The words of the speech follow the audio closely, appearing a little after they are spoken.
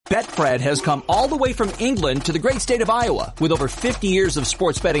Betfred has come all the way from England to the great state of Iowa with over 50 years of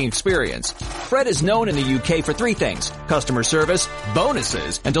sports betting experience. Fred is known in the UK for three things: customer service,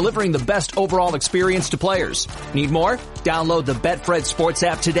 bonuses, and delivering the best overall experience to players. Need more? Download the Betfred Sports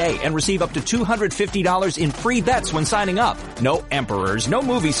app today and receive up to $250 in free bets when signing up. No emperors, no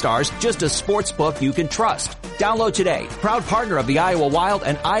movie stars, just a sports book you can trust. Download today. Proud partner of the Iowa Wild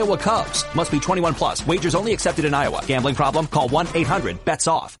and Iowa Cubs. Must be 21 plus. Wagers only accepted in Iowa. Gambling problem? Call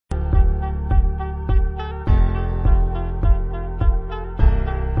 1-800-BETS-OFF.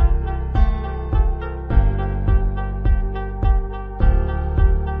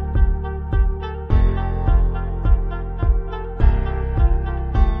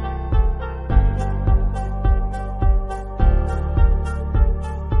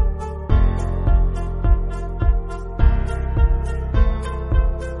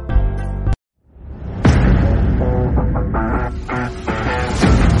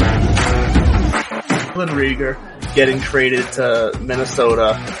 Rieger getting traded to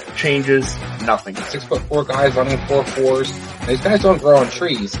Minnesota changes nothing. 6'4" guys running 4.4s. These guys don't grow on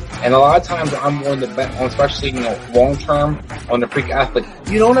trees. And a lot of times I'm willing to bet on, especially, long term on the freak athlete.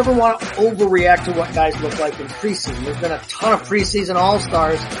 You don't ever want to overreact to what guys look like in preseason. There's been a ton of preseason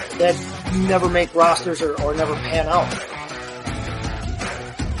all-stars that never make rosters or never pan out.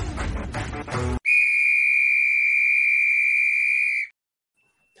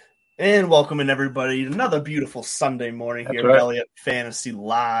 And welcome in, everybody, to another beautiful Sunday morning here at Elliott Fantasy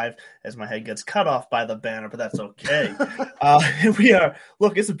Live, as my head gets cut off by the banner, but that's okay.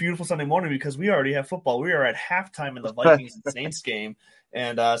 It's a beautiful Sunday morning because we already have football. We are at halftime in the Vikings and Saints game,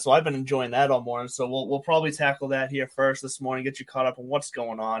 and so I've been enjoying that all morning. So we'll probably tackle that here first this morning, get you caught up on what's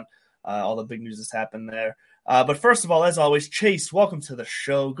going on, all the big news that's happened there. But first of all, as always, Chase, welcome to the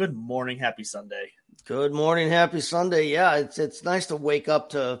show. Good morning. Happy Sunday. Good morning. Happy Sunday. Yeah, it's nice to wake up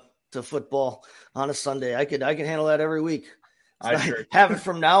to football on a Sunday. I can handle that every week. I sure have it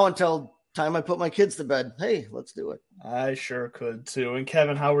from now until time I put my kids to bed. Hey, let's do it. I sure could too. And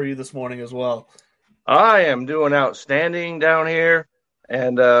Kevin, how are you this morning as well? I am doing outstanding down here,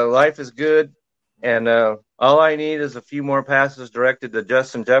 and life is good. And all I need is a few more passes directed to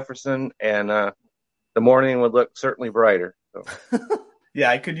Justin Jefferson, and the morning would look certainly brighter. So. Yeah,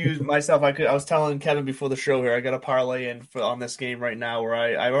 I could use myself. I was telling Kevin before the show here, I got a parlay in on this game right now where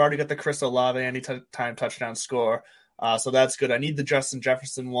I've already got the Chris Olave anytime touchdown score. So that's good. I need the Justin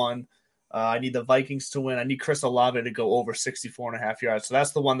Jefferson one. I need the Vikings to win. I need Chris Olave to go over 64.5 yards. So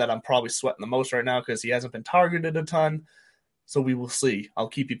that's the one that I'm probably sweating the most right now because he hasn't been targeted a ton. So we will see. I'll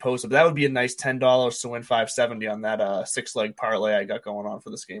keep you posted. But that would be a nice $10 to win $570 on that six-leg parlay I got going on for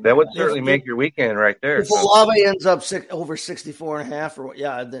this game. That would certainly make your weekend right there. If Olave ends up over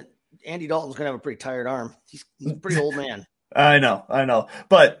 64.5, then Andy Dalton's going to have a pretty tired arm. He's a pretty old man. I know.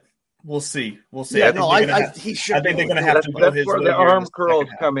 But we'll see. Yeah, he should. I think they're going to have to go his way. That's where the arm curls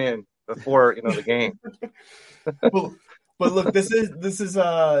come in before the game. But look, this is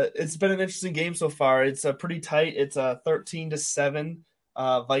it's been an interesting game so far. It's pretty tight. It's a 13-7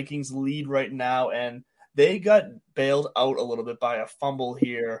 Vikings lead right now, and they got bailed out a little bit by a fumble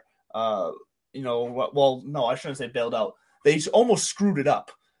here. I shouldn't say bailed out. They almost screwed it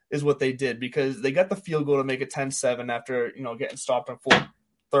up, is what they did, because they got the field goal to make it 10-7 after getting stopped on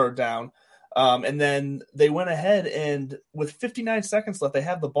third down. And then they went ahead, and with 59 seconds left, they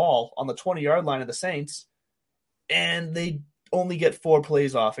have the ball on the 20-yard line of the Saints. And they only get 4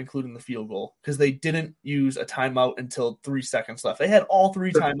 plays off, including the field goal, because they didn't use a timeout until 3 seconds left. They had all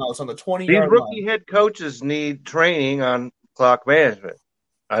 3 timeouts on the 20-yard line. These rookie head coaches need training on clock management.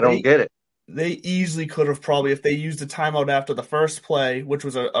 I don't get it. They easily could have probably, if they used a timeout after the first play, which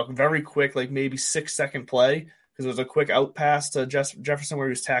was a very quick, maybe 6-second play, because it was a quick out pass to Jefferson where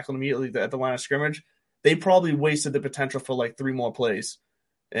he was tackled immediately at the line of scrimmage, they probably wasted the potential for 3 more plays.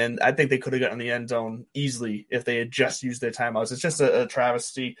 And I think they could have gotten the end zone easily if they had just used their timeouts. It's just a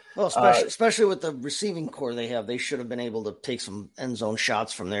travesty. Well, especially with the receiving core they have, they should have been able to take some end zone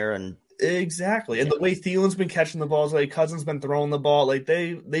shots from there. And exactly. And the way Thielen's been catching the balls, Cousins been throwing the ball,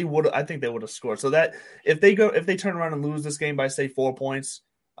 they would. I think they would have scored. So that if they turn around and lose this game by, say, 4 points,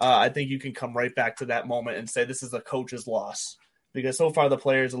 I think you can come right back to that moment and say this is a coach's loss. Because so far the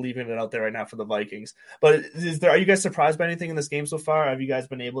players are leaving it out there right now for the Vikings. But are you guys surprised by anything in this game so far? Have you guys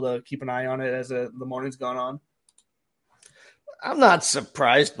been able to keep an eye on it as the morning's gone on? I'm not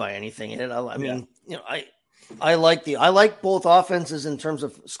surprised by anything in it. I like both offenses in terms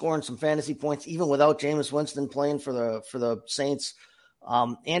of scoring some fantasy points, even without Jameis Winston playing for the Saints.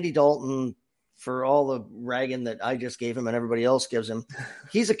 Andy Dalton for all the ragging that I just gave him and everybody else gives him,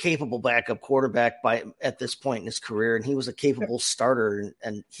 he's a capable backup quarterback at this point in his career, and he was a capable starter,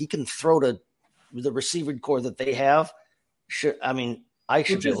 and he can throw to the receiving core that they have. I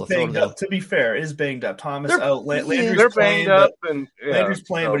should be able to throw to them. To be fair, is banged up. Thomas out. Landry's they're playing, banged up, and Landry's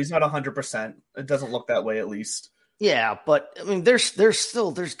playing, but he's not 100%. It doesn't look that way, at least. Yeah, but I mean, there's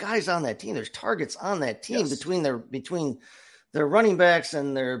guys on that team. There's targets on that team between their running backs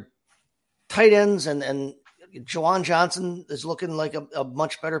and their tight ends, and Juwan Johnson is looking like a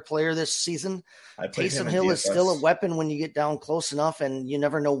much better player this season. Taysom Hill is still a weapon when you get down close enough, and you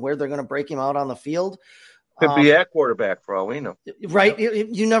never know where they're going to break him out on the field. Could be at quarterback for all we know. Right.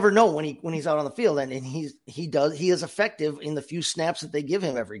 You never know when he's out on the field, and he is effective in the few snaps that they give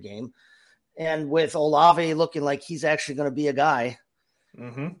him every game. And with Olave looking like he's actually going to be a guy,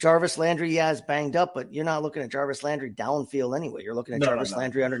 Jarvis Landry, is banged up, but you're not looking at Jarvis Landry downfield anyway. You're looking at Jarvis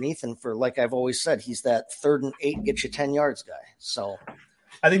Landry underneath, and for, like I've always said, he's that 3rd and 8, get you 10 yards guy. So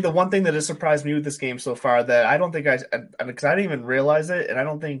I think the one thing that has surprised me with this game so far that I don't think because I didn't even realize it, and I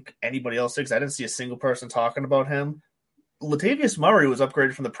don't think anybody else did, because I didn't see a single person talking about him. Latavius Murray was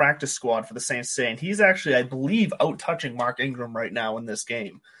upgraded from the practice squad for the Saints today, and he's actually, I believe, out-touching Mark Ingram right now in this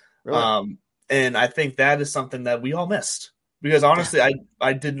game. Really? And I think that is something that we all missed. Because honestly,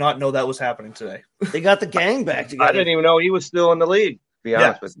 I did not know that was happening today. They got the gang back together. I didn't even know he was still in the league, to be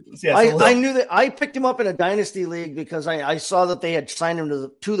honest with you. Yeah, I knew that. I picked him up in a dynasty league because I saw that they had signed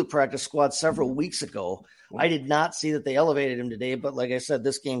him to the practice squad several weeks ago. I did not see that they elevated him today, but like I said,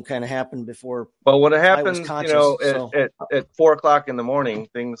 this game kind of happened before. Well, when it happens, at 4:00 in the morning,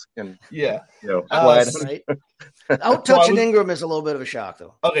 things can, right. Out touching Ingram is a little bit of a shock,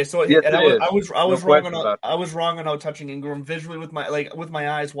 though. Okay, so yes, I was wrong on out touching Ingram visually with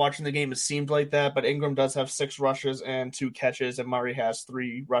my eyes watching the game. It seemed like that, but Ingram does have 6 rushes and 2 catches, and Murray has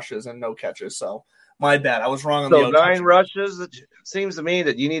 3 rushes and no catches. So my bad, I was wrong on the 9 rushes. It seems to me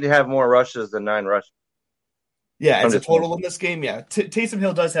that you need to have more rushes than 9 rushes. Yeah, it's a total in this game. Yeah, Taysom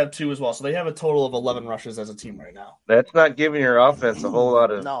Hill does have 2 as well, so they have a total of 11 rushes as a team right now. That's not giving your offense a whole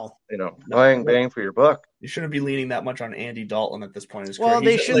lot of bang for your buck. You shouldn't be leaning that much on Andy Dalton at this point in his career. Well,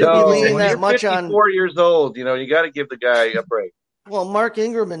 they shouldn't be leaning that much on. 54 years old, you got to give the guy a break. Well, Mark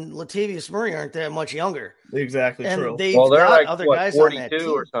Ingram and Latavius Murray aren't that much younger. Exactly true. They're like other guys 42 on that team.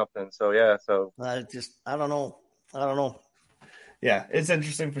 or something. So yeah, I don't know. Yeah, it's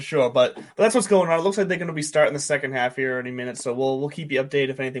interesting for sure, but that's what's going on. It looks like they're going to be starting the second half here any minute, so we'll keep you updated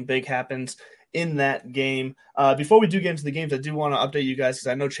if anything big happens in that game. Before we do get into the games, I do want to update you guys because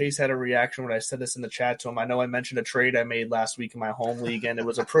I know Chase had a reaction when I said this in the chat to him. I know I mentioned a trade I made last week in my home league, and it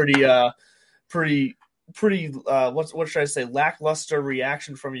was a pretty what should I say, lackluster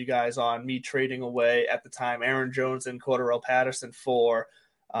reaction from you guys on me trading away at the time Aaron Jones and Cordarrelle Patterson for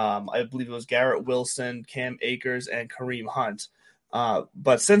I believe it was Garrett Wilson, Cam Akers, and Kareem Hunt.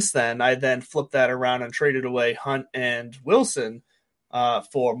 But since then, I then flipped that around and traded away Hunt and Wilson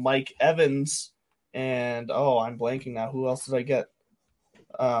for Mike Evans and I'm blanking now. Who else did I get?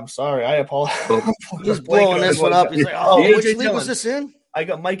 I'm sorry, I apologize. He's blowing this one up. He's like, which league was this in? I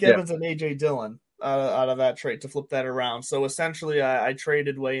got Mike Evans and AJ Dillon out of that trade to flip that around. So essentially, I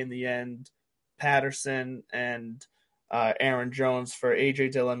traded away in the end Patterson and Aaron Jones for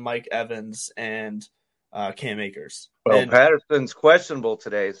AJ Dillon, Mike Evans, and Cam Akers. Well, Patterson's questionable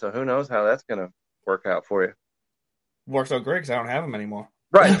today, so who knows how that's going to work out for you. Works out great because I don't have him anymore.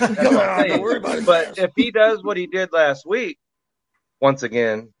 Right. Don't worry about it. But if he does what he did last week, once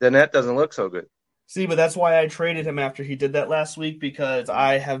again, then that doesn't look so good. See, but that's why I traded him after he did that last week, because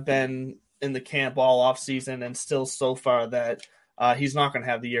I have been in the camp all off season and still so far that he's not going to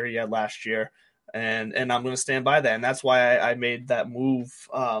have the year he had last year. And I'm going to stand by that. And that's why I made that move.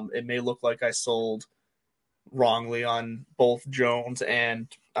 It may look like I sold wrongly on both Jones and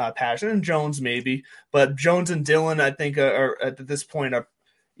Patterson, and Jones maybe, but Jones and Dillon, I think, are at this point,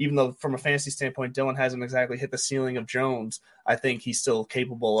 even though from a fantasy standpoint, Dillon hasn't exactly hit the ceiling of Jones, I think he's still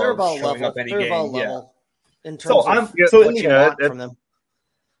capable of showing up any game. Yeah. In terms from them.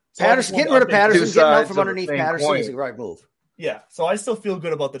 Patterson, getting rid of Patterson, getting out from underneath Patterson is the right move. Yeah, so I still feel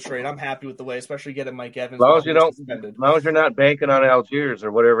good about the trade. I'm happy with the way, especially getting Mike Evans. As long as you're not banking on Algiers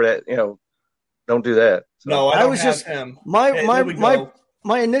or whatever that, don't do that. So. No, I was just him.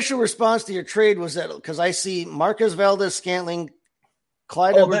 My initial response to your trade was that because I see Marquez Valdes-Scantling,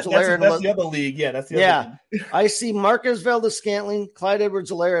 Clyde Edwards-Helaire, that's the other league. Yeah, that's the other league. I see Marquez Valdes-Scantling, Clyde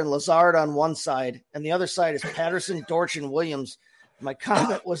Edwards-Helaire, and Lazard on one side, and the other side is Patterson, Dortch, and Williams. My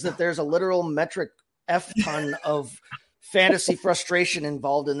comment was that there's a literal metric F ton of fantasy frustration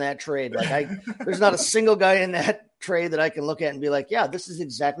involved in that trade. Like there's not a single guy in that trade that I can look at and be like, yeah, this is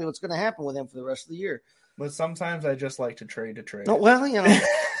exactly what's going to happen with him for the rest of the year. But sometimes I just like to trade. Oh, well, you know,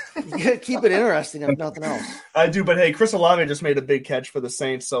 you gotta keep it interesting if nothing else. I do, but hey, Chris Olave just made a big catch for the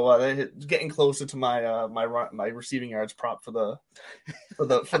Saints, so they're getting closer to my receiving yards prop for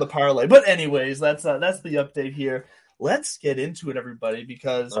the parlay. But anyways, that's the update here. Let's get into it, everybody,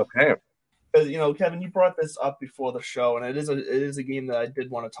 because you know, Kevin, you brought this up before the show, and it is a game that I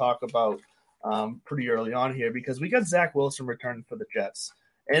did want to talk about pretty early on here because we got Zach Wilson returning for the Jets.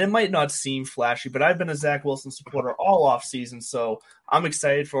 And it might not seem flashy, but I've been a Zach Wilson supporter all offseason, so I'm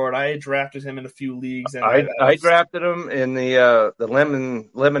excited for it. I drafted him in a few leagues. And I drafted him in the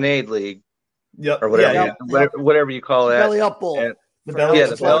Lemonade League. Yep. Or whatever, whatever you call that. Belly Up Bowl. The Belly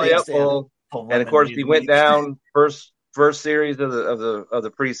Up Bowl. And, of course, he went down first series of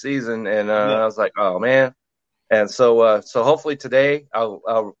the preseason, and I was like, oh, man. And so hopefully today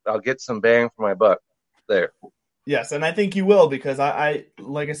I'll get some bang for my buck there. Yes, and I think you will because I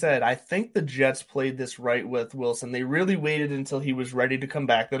like I said, I think the Jets played this right with Wilson. They really waited until he was ready to come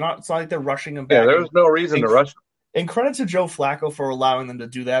back. It's not like they're rushing him back. Yeah, there was no reason to rush him. And credit to Joe Flacco for allowing them to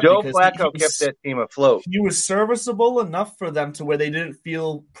do that. Joe Flacco kept that team afloat. He was serviceable enough for them to where they didn't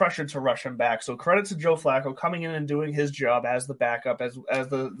feel pressured to rush him back. So credit to Joe Flacco coming in and doing his job as the backup, as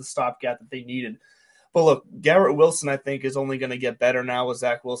the stopgap that they needed. But look, Garrett Wilson, I think, is only going to get better now with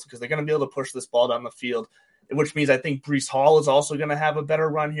Zach Wilson because they're going to be able to push this ball down the field. Which means I think Breece Hall is also going to have a better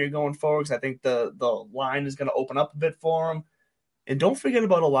run here going forward because I think the line is going to open up a bit for him. And don't forget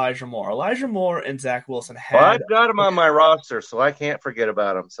about Elijah Moore. Elijah Moore and Zach Wilson I've got him on my roster, so I can't forget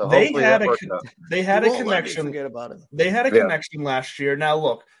about him. So hopefully that works out. They had a connection. Forget about him. They had a connection last year. Now,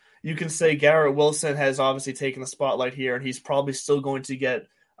 look, you can say Garrett Wilson has obviously taken the spotlight here, and he's probably still going to get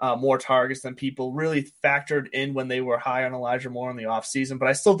more targets than people really factored in when they were high on Elijah Moore in the offseason. But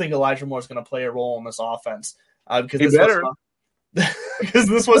I still think Elijah Moore is going to play a role in this offense because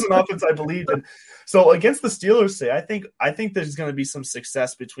this was an offense I believed in. So against the Steelers, I think there's going to be some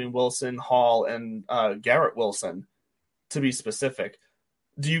success between Wilson, Hall, and Garrett Wilson, to be specific.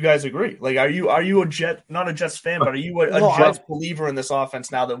 Do you guys agree? Like, are you not a Jets fan, but are you a Jets believer in this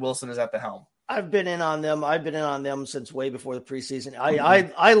offense now that Wilson is at the helm? I've been in on them since way before the preseason.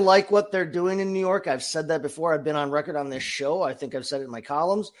 I like what they're doing in New York. I've said that before. I've been on record on this show. I think I've said it in my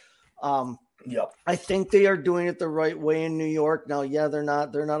columns. Yep. I think they are doing it the right way in New York. Now, yeah, they're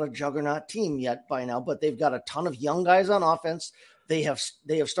not a juggernaut team yet by now, but they've got a ton of young guys on offense. They have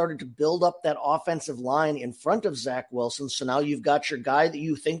started to build up that offensive line in front of Zach Wilson. So now you've got your guy that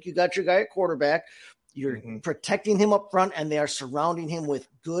you think you got your guy at quarterback. You're protecting him up front, and they are surrounding him with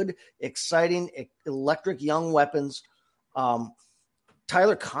good, exciting, electric young weapons.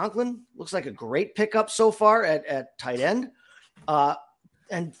 Tyler Conklin looks like a great pickup so far at tight end.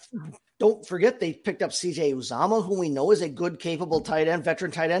 And don't forget, they picked up C.J. Uzomah, who we know is a good, capable tight end,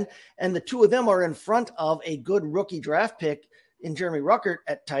 veteran tight end. And the two of them are in front of a good rookie draft pick in Jeremy Ruckert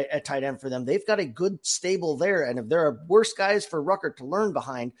at tight end for them. They've got a good stable there. And if there are worse guys for Ruckert to learn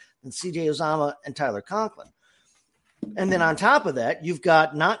behind than C.J. Uzomah and Tyler Conklin. And then on top of that, you've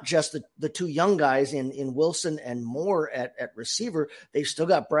got not just the two young guys in Wilson and Moore at receiver. They've still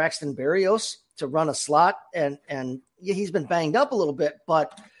got Braxton Berrios to run a slot. And yeah, he's been banged up a little bit,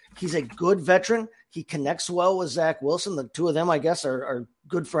 but he's a good veteran. He connects well with Zach Wilson. The two of them, I guess, are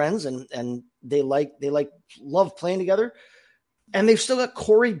good friends, and they love playing together. And they've still got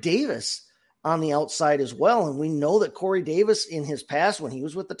Corey Davis on the outside as well. And we know that Corey Davis in his past, when he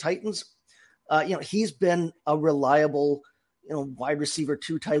was with the Titans, he's been a reliable, wide receiver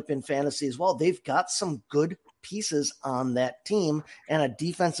 2 type in fantasy as well. They've got some good pieces on that team and a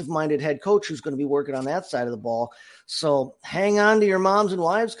defensive minded head coach who's going to be working on that side of the ball. So hang on to your moms and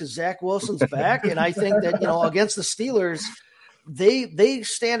wives because Zach Wilson's back. And I think that, against the Steelers, they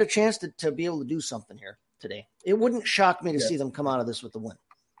stand a chance to be able to do something here today. It wouldn't shock me to see them come out of this with the win.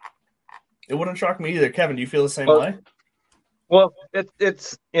 It wouldn't shock me either. Kevin, do you feel the same way? Well,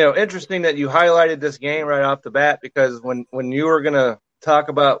 it's interesting that you highlighted this game right off the bat because when you were going to talk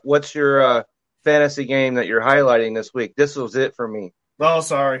about what's your fantasy game that you're highlighting this week, this was it for me. Oh,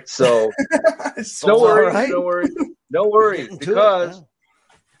 sorry. So no worries, because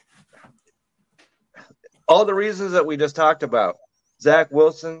all the reasons that we just talked about, Zach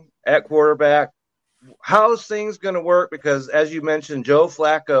Wilson at quarterback, how's things going to work? Because as you mentioned, Joe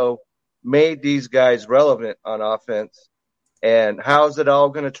Flacco made these guys relevant on offense. And how's it all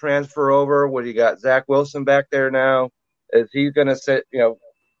going to transfer over? What do you got? Zach Wilson back there now? Is he going to sit,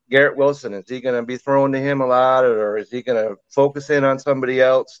 Garrett Wilson, is he going to be thrown to him a lot, or is he going to focus in on somebody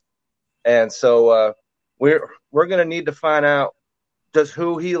else? And so we're going to need to find out just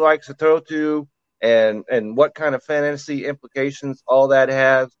who he likes to throw to and what kind of fantasy implications all that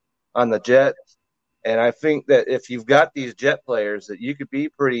has on the Jets. And I think that if you've got these Jet players, that you could be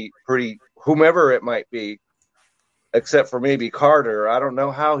pretty whomever it might be, except for maybe Carter. I don't know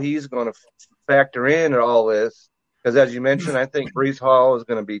how he's going to factor in all this because, as you mentioned, I think Breece Hall is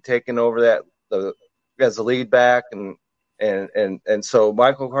going to be taking over as the lead back, and so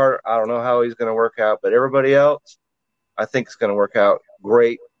Michael Carter, I don't know how he's going to work out, but everybody else, I think it's going to work out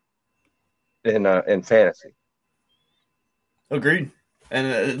great in fantasy. Agreed.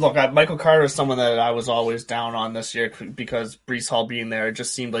 And look, Michael Carter is someone that I was always down on this year because Breece Hall being there, it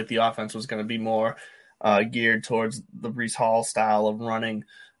just seemed like the offense was going to be more geared towards the Breece Hall style of running.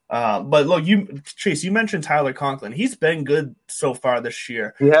 But look, Chase, you mentioned Tyler Conklin. He's been good so far this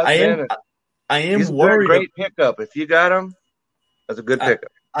year. He has been. I am he's worried. A great pickup. If you got him, that's a good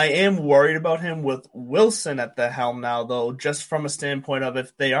pickup. I am worried about him with Wilson at the helm now, though, just from a standpoint of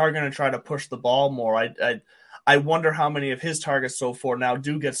if they are going to try to push the ball more. I wonder how many of his targets so far now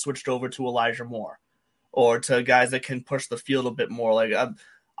do get switched over to Elijah Moore or to guys that can push the field a bit more. Like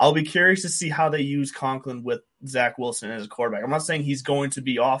I'll be curious to see how they use Conklin with Zach Wilson as a quarterback. I'm not saying he's going to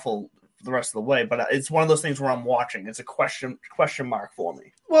be awful the rest of the way, but it's one of those things where I'm watching. It's a question mark for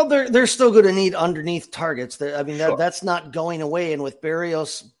me. Well, they're still going to need underneath targets. Sure. That's not going away. And with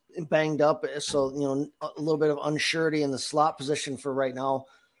Berrios banged up, so a little bit of unsurety in the slot position for right now.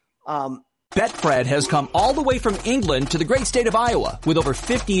 Betfred has come all the way from England to the great state of Iowa with over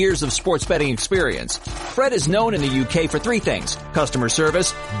 50 years of sports betting experience. Fred is known in the UK for three things: customer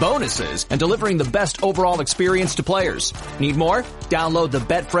service, bonuses, and delivering the best overall experience to players. Need more? Download the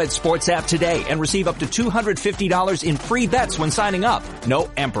Betfred Sports app today and receive up to $250 in free bets when signing up.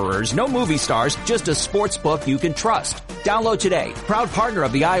 No emperors, no movie stars, just a sports book you can trust. Download today. Proud partner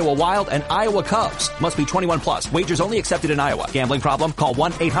of the Iowa Wild and Iowa Cubs. Must be 21 plus. Wagers only accepted in Iowa. Gambling problem? Call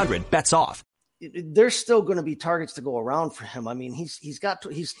 1-800-BETS-OFF. There's still going to be targets to go around for him. I mean, he's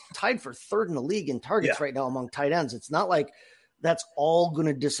tied for third in the league in targets right now among tight ends. It's not like that's all going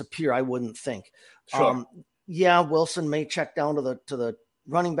to disappear. I wouldn't think. Sure. Wilson may check down to the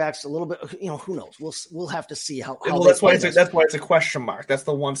running backs a little bit. Who knows? We'll have to see how. That's why it's a question mark. That's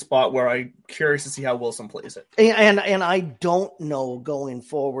the one spot where I'm curious to see how Wilson plays it. And I don't know going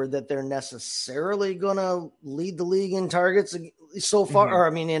forward that they're necessarily going to lead the league in targets so far,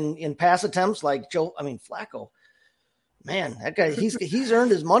 or in pass attempts like Flacco. Man, that guy, he's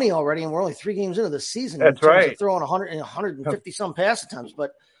earned his money already, and we're only 3 games into the season. That's right. Throwing 150 some pass attempts,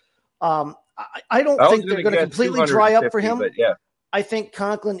 but I don't think they're going to completely dry up for him. But yeah. I think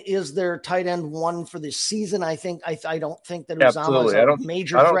Conklin is their tight end one for the season. I don't think that Uzomah is a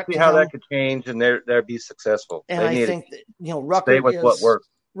major threat. I don't see how that could change and they'd be successful. And I think that, Ruckert stay with what works.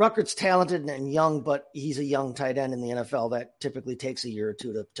 Ruckert's talented and young, but he's a young tight end in the NFL that typically takes a year or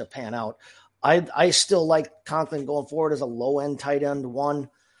two to pan out. I still like Conklin going forward as a low end tight end one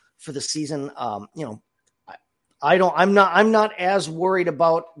for the season. I'm not as worried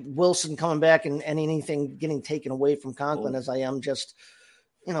about Wilson coming back and anything getting taken away from Conklin as I am just,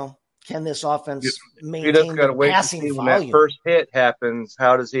 can this offense maintain the passing volume? When that first hit happens,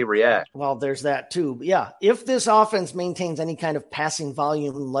 how does he react? Well, there's that too. But yeah, if this offense maintains any kind of passing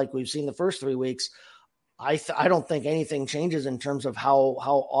volume like we've seen the first 3 weeks, I don't think anything changes in terms of how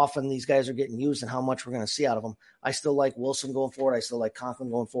often these guys are getting used and how much we're going to see out of them. I still like Wilson going forward. I still like Conklin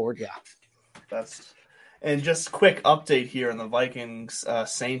going forward. Yeah. And just quick update here in the Vikings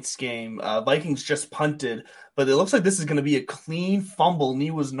Saints game. Vikings just punted, but it looks like this is going to be a clean fumble. Knee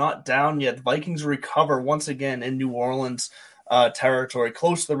was not down yet. Vikings recover once again in New Orleans territory,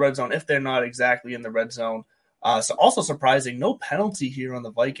 close to the red zone, if they're not exactly in the red zone. So also surprising, no penalty here on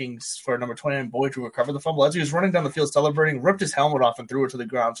the Vikings for number 29 Boyd to recover the fumble. As he was running down the field celebrating, ripped his helmet off and threw it to the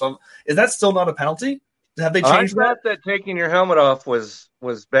ground. So is that still not a penalty? Have they changed that? I thought that taking your helmet off was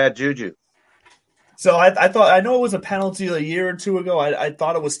bad juju. So I know it was a penalty a year or two ago. I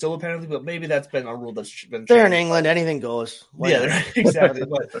thought it was still a penalty, but maybe that's been a rule that's been changed. They're in England, anything goes. Exactly.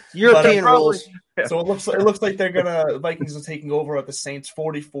 But, European rules. So it looks like Vikings are taking over at the Saints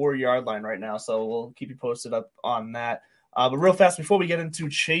 44-yard line right now. So we'll keep you posted up on that. But real fast, before we get into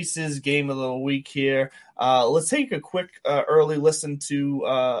Chase's game of the week here, let's take a quick early listen to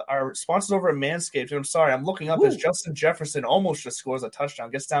our sponsors over at Manscaped. And I'm sorry, I'm looking up as Justin Jefferson almost just scores a touchdown,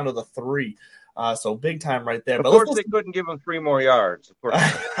 gets down to the 3. So big time right there. Of course, they couldn't give him 3 more yards. Of course.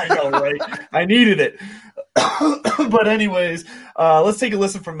 I know, right? I needed it. But anyways, let's take a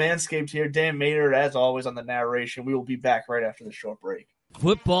listen from Manscaped here. Dan Maynard, as always, on the narration. We will be back right after the short break.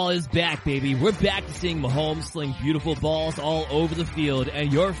 Football is back, baby. We're back to seeing Mahomes sling beautiful balls all over the field,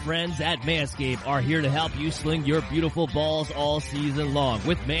 and your friends at Manscaped are here to help you sling your beautiful balls all season long.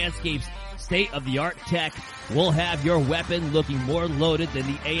 With Manscaped's state-of-the-art tech, we'll have your weapon looking more loaded than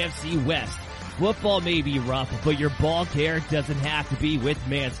the AFC West. Football may be rough, but your ball care doesn't have to be with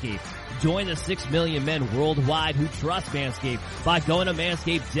Manscaped. Join the 6 million men worldwide who trust Manscaped by going to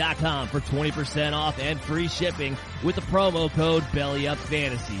Manscaped.com for 20% off and free shipping with the promo code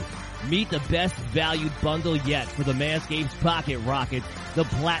BELLYUPFANTASY. Meet the best valued bundle yet for the Manscaped Pocket Rocket, the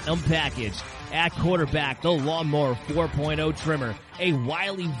Platinum Package. At quarterback, the Lawnmower 4.0 trimmer, a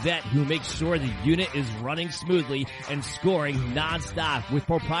wily vet who makes sure the unit is running smoothly and scoring nonstop with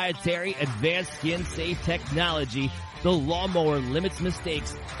proprietary advanced skin-safe technology. The Lawnmower limits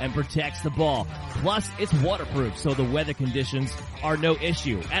mistakes and protects the ball. Plus, it's waterproof, so the weather conditions are no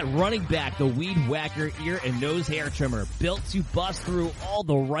issue. At running back, the Weed Whacker ear and nose hair trimmer, built to bust through all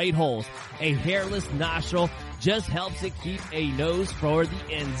the right holes. A hairless nostril just helps it keep a nose for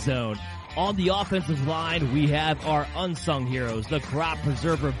the end zone. On the offensive line, we have our unsung heroes, the Crop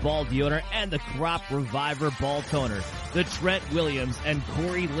Preserver Ball Deodorant and the Crop Reviver Ball Toner, the Trent Williams and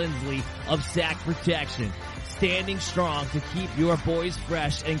Corey Lindsley of Sack Protection, standing strong to keep your boys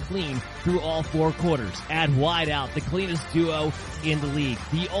fresh and clean through all 4 quarters. At wideout, the cleanest duo in the league,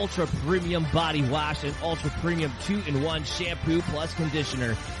 the Ultra Premium Body Wash and Ultra Premium 2-in-1 Shampoo plus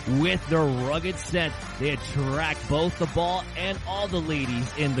Conditioner. With their rugged scent, they attract both the ball and all the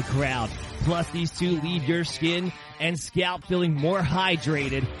ladies in the crowd. Plus, these two leave your skin and scalp feeling more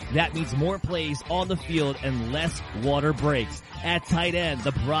hydrated. That means more plays on the field and less water breaks. At tight end,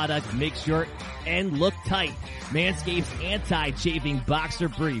 the product makes your end look tight. Manscaped's anti-chafing boxer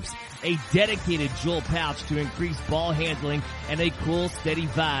briefs, a dedicated jewel pouch to increase ball handling, and a cool, steady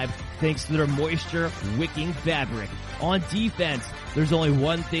vibe thanks to their moisture-wicking fabric. On defense, there's only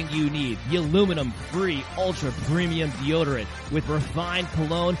one thing you need, the aluminum-free Ultra Premium Deodorant. With refined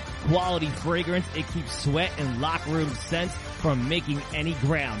cologne, quality fragrance, it keeps sweat and locker room scents from making any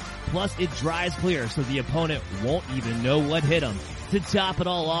ground. Plus, it dries clear so the opponent won't even know what hit them. To top it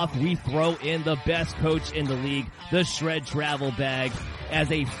all off, we throw in the best coach in the league, the Shred Travel Bag,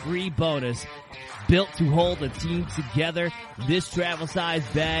 as a free bonus. Built to hold the team together, this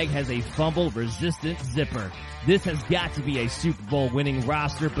travel-sized bag has a fumble-resistant zipper. This has got to be a Super Bowl winning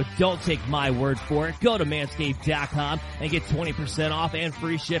roster, but don't take my word for it. Go to Manscaped.com and get 20% off and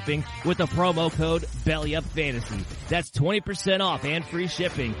free shipping with the promo code BELLYUPFANTASY. That's 20% off and free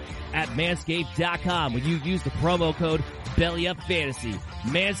shipping at Manscaped.com when you use the promo code BELLYUPFANTASy.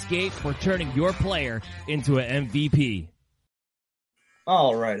 Manscaped for turning your player into an MVP.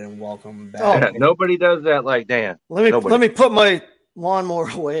 All right, and welcome back. Yeah, nobody does that like Dan. Let me put my lawnmower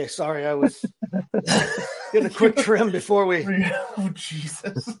away. Sorry, I was getting a quick trim before we. Oh,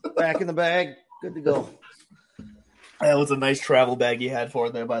 Jesus! Back in the bag, good to go. That was a nice travel bag you had for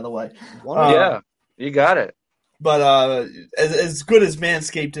there, by the way. Yeah, you got it. But as good as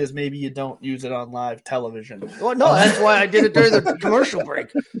Manscaped is, maybe you don't use it on live television. Well, no, that's why I did it during the commercial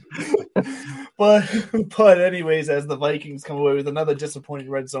break. But anyways, as the Vikings come away with another disappointing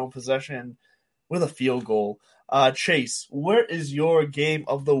red zone possession with a field goal. Chase, where is your game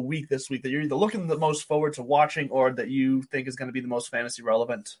of the week this week that you're either looking the most forward to watching or that you think is going to be the most fantasy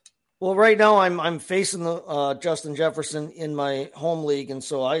relevant? Well, right now I'm facing the Justin Jefferson in my home league, and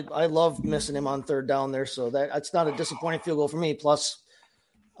so I love missing him on third down there. So that's not a disappointing field goal for me. Plus,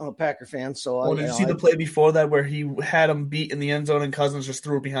 I'm a Packer fan, so did you see the play before that where he had him beat in the end zone and Cousins just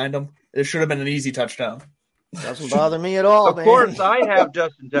threw it behind him? It should have been an easy touchdown. Doesn't bother me at all. Of course, I have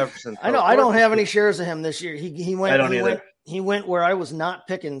Justin Jefferson. I know I don't have any shares of him this year. He went. I don't either. He went where I was not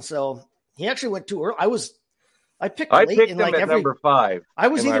picking, so he actually went too early. I picked late in him like at number 5. I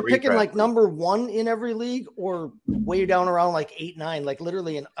was either picking like number 1 in every league or way down around like 8, 9, like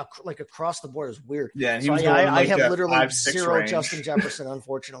literally like across the board. Is weird. Yeah, so I have literally 0 range. Justin Jefferson,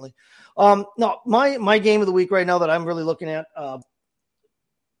 unfortunately. No, my game of the week right now that I'm really looking at.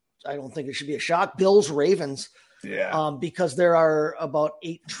 I don't think it should be a shock. Bills Ravens. Yeah. Because there are about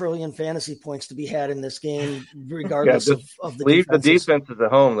 8 trillion fantasy points to be had in this game, regardless of the leave defenses. the defenses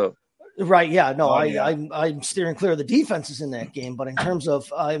at home though. Right. Yeah. No, I'm steering clear of the defenses in that game. But in terms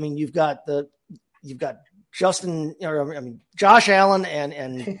of, you've got Josh Allen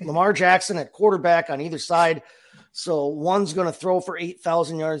and Lamar Jackson at quarterback on either side. So one's going to throw for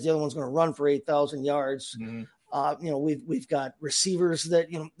 8,000 yards. The other one's going to run for 8,000 yards. Mm-hmm. We've got receivers that,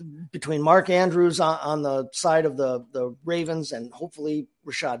 between Mark Andrews on the side of the Ravens and hopefully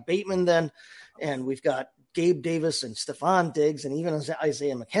Rashad Bateman then. And we've got Gabe Davis and Stephon Diggs and even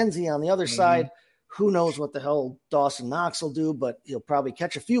Isaiah McKenzie on the other side, Who knows what the hell Dawson Knox will do, but he'll probably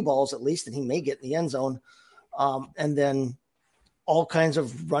catch a few balls at least, and he may get in the end zone. And then all kinds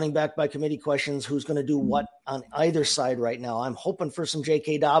of running back by committee questions, who's going to do what on either side right now. I'm hoping for some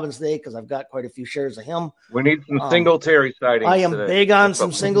J.K. Dobbins today because I've got quite a few shares of him. We need some Singletary sightings. I am today. big on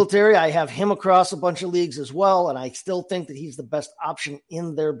some Singletary. I have him across a bunch of leagues as well, and I still think that he's the best option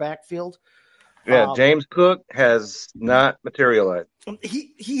in their backfield. Yeah, James Cook has not materialized.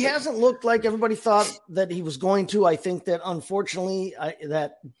 He hasn't looked like everybody thought that he was going to. I think that, unfortunately,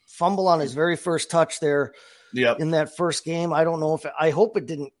 that fumble on his very first touch there in that first game, I don't know if – I hope it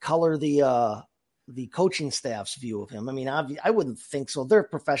didn't color the coaching staff's view of him. I mean, I wouldn't think so. They're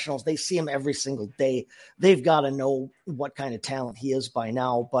professionals. They see him every single day. They've got to know what kind of talent he is by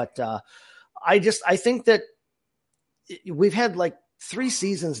now. But I think that we've had like 3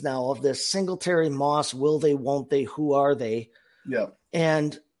 seasons now of this Singletary, Moss, will they, won't they, who are they? Yeah.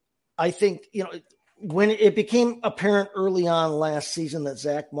 And I think, when it became apparent early on last season that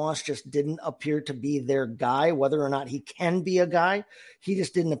Zach Moss just didn't appear to be their guy, whether or not he can be a guy, he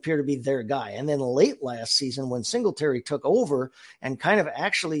just didn't appear to be their guy. And then late last season, when Singletary took over and kind of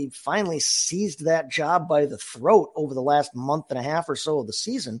actually finally seized that job by the throat over the last month and a half or so of the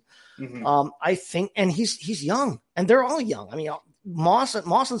season, I think, and he's young, and they're all young. I mean, Moss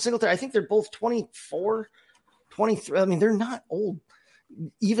and Singletary, I think they're both 24, 23. I mean, they're not old.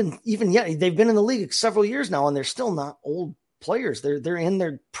 Even yet, they've been in the league several years now, and they're still not old players. They're in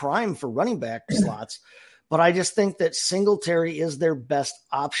their prime for running back slots. But I just think that Singletary is their best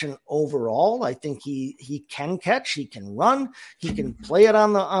option overall. I think he can catch, he can run, he can play it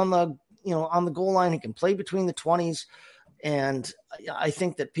on the goal line. He can play between the 20s. And I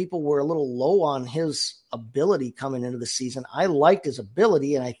think that people were a little low on his ability coming into the season. I liked his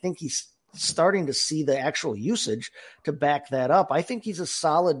ability, and I think he's starting to see the actual usage to back that up. I think he's a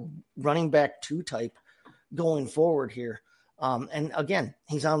solid running back 2 type going forward here. And again,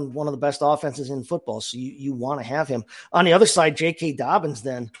 he's on one of the best offenses in football. So you want to have him. On the other side, J.K. Dobbins,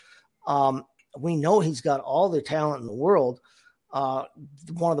 then we know he's got all the talent in the world. One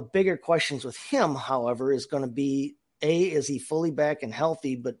of the bigger questions with him, however, is going to be, A, is he fully back and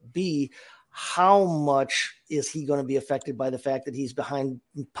healthy? But B, how much is he going to be affected by the fact that he's behind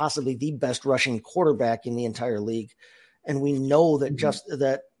possibly the best rushing quarterback in the entire league? And we know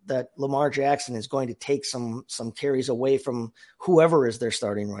that that Lamar Jackson is going to take some carries away from whoever is their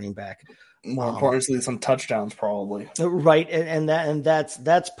starting running back. More importantly, some touchdowns probably. Right. And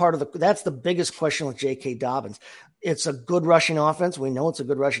that's part of that's the biggest question with J.K. Dobbins. It's a good rushing offense. We know it's a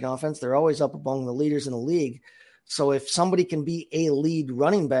good rushing offense. They're always up among the leaders in the league. So if somebody can be a lead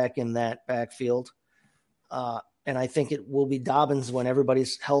running back in that backfield, and I think it will be Dobbins when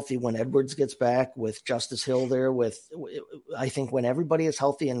everybody's healthy, when Edwards gets back, with Justice Hill there, I think when everybody is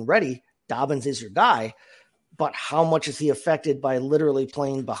healthy and ready, Dobbins is your guy. But how much is he affected by literally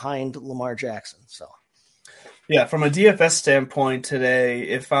playing behind Lamar Jackson? So, yeah, from a DFS standpoint today,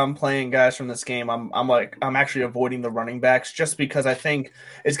 if I'm playing guys from this game, I'm actually avoiding the running backs just because I think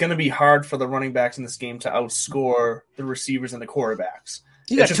it's going to be hard for the running backs in this game to outscore the receivers and the quarterbacks.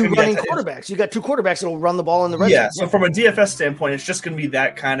 You got 2 running quarterbacks. You got 2 quarterbacks that will run the ball in the red zone. Yeah, so from a DFS standpoint, it's just going to be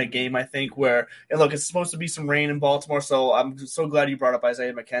that kind of game, I think, where, and look, it's supposed to be some rain in Baltimore, so I'm so glad you brought up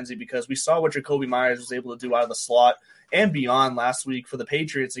Isaiah McKenzie because we saw what Jacoby Myers was able to do out of the slot and beyond last week for the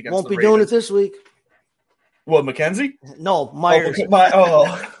Patriots against the Ravens. Won't be doing it this week. What, McKenzie? No, Myers.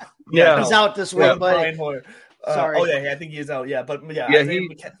 Yeah, he's out this week, buddy. Sorry. I think he is out. Yeah, but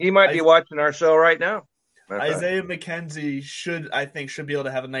he might be watching our show right now. Isaiah McKenzie should be able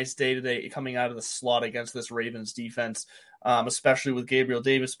to have a nice day today coming out of the slot against this Ravens defense, especially with Gabriel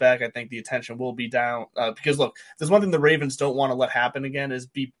Davis back. I think the attention will be down because, look, there's one thing the Ravens don't want to let happen again is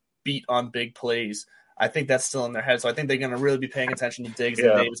be beat on big plays. I think that's still in their head, so I think they're going to really be paying attention to Diggs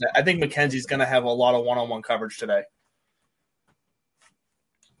and Davis. I think McKenzie's going to have a lot of one-on-one coverage today.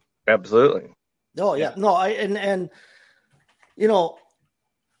 Absolutely. Oh, yeah. No,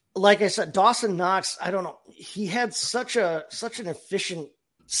 like I said, Dawson Knox, I don't know. He had such an efficient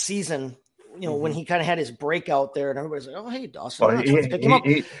season, when he kind of had his breakout there, and everybody's like, "Oh, hey, Dawson Knox, let's pick him up."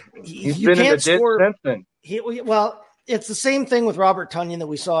 He's been in the ditch since then. Well, it's the same thing with Robert Tonyan that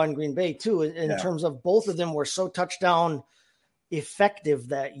we saw in Green Bay too, in terms of both of them were so touchdown effective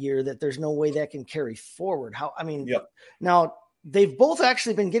that year that there's no way that can carry forward. Now they've both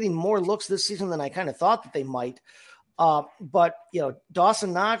actually been getting more looks this season than I kind of thought that they might. But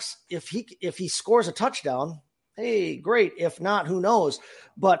Dawson Knox, if he scores a touchdown, hey, great. If not, who knows?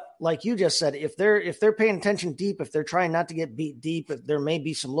 But like you just said, if they're paying attention deep, if they're trying not to get beat deep, if there may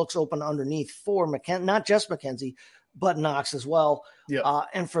be some looks open underneath for not just McKenzie, but Knox as well. Yeah.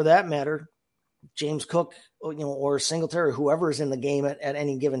 And for that matter, James Cook, or Singletary, or whoever is in the game at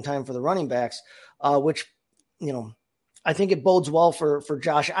any given time for the running backs, which, I think it bodes well for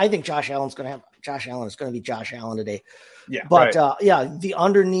Josh. I think Josh Allen is going to be Josh Allen today. Yeah. But the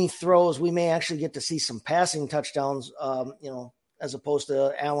underneath throws, we may actually get to see some passing touchdowns, as opposed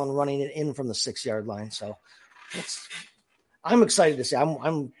to Allen running it in from the 6-yard line. So I'm excited to see.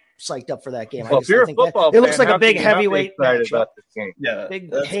 I'm psyched up for that game. Well, if you're a football fan, it looks like a big heavyweight match about this game. Yeah,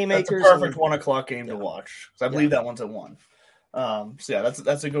 big That's haymakers. a perfect 1:00 game to watch. So I believe that one's at 1.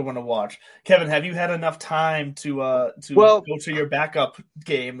 That's a good one to watch. Kevin, have you had enough time to go to your backup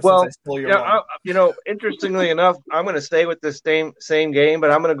game? Well, since I stole your interestingly enough, I'm going to stay with this same game,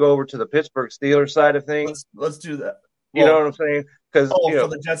 but I'm going to go over to the Pittsburgh Steelers side of things. Let's do that. You know what I'm saying? Because for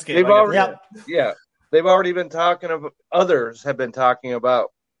the Jets game, they've already been talking about. Others have been talking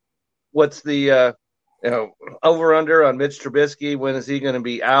about what's the over under on Mitch Trubisky. When is he going to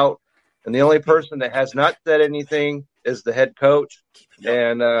be out? And the only person that has not said anything is the head coach.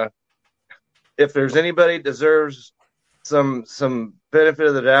 And if there's anybody deserves some benefit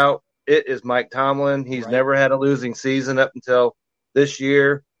of the doubt, it is Mike Tomlin. He's never had a losing season up until this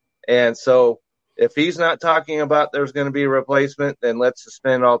year. And so if he's not talking about there's going to be a replacement, then let's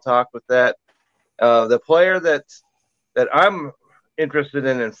suspend all talk with that. The player that I'm interested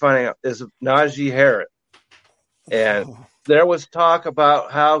in finding out is Najee Harris. And there was talk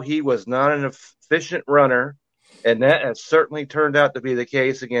about how he was not an efficient runner, and that has certainly turned out to be the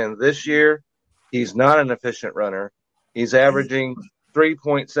case again this year. He's not an efficient runner. He's averaging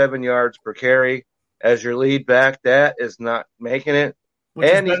 3.7 yards per carry as your lead back. That is not making it. Which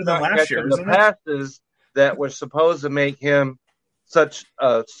and is he's better than not last catching year, the isn't it? passes that were supposed to make him such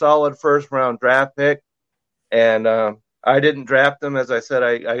a solid first-round draft pick. And I didn't draft him. As I said,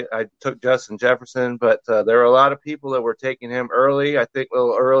 I took Justin Jefferson, but there are a lot of people that were taking him early, I think a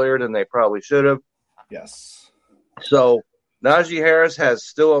little earlier than they probably should have. Yes. So Najee Harris has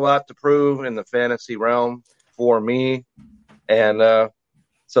still a lot to prove in the fantasy realm for me. And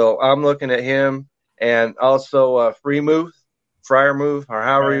so I'm looking at him, and also Freiermuth, or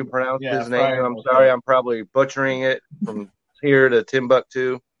however you pronounce his name. I'm sorry, I'm probably butchering it from here to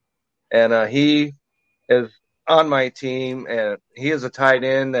Timbuktu. And he is on my team, and he is a tight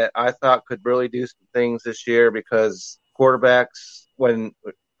end that I thought could really do some things this year because quarterbacks, when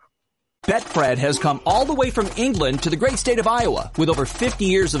Betfred has come all the way from England to the great state of Iowa with over 50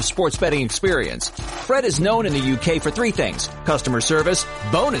 years of sports betting experience. Fred is known in the UK for 3 things: customer service,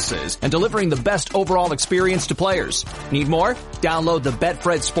 bonuses, and delivering the best overall experience to players. Need more? Download the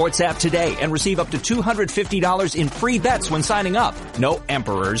Betfred Sports app today and receive up to $250 in free bets when signing up. No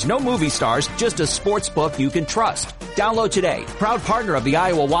emperors, no movie stars, just a sports book you can trust. Download today. Proud partner of the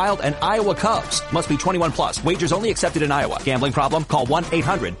Iowa Wild and Iowa Cubs. Must be 21 plus. Wagers only accepted in Iowa. Gambling problem? Call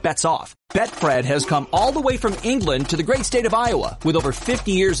 1-800-BETS-OFF. Betfred has come all the way from England to the great state of Iowa with over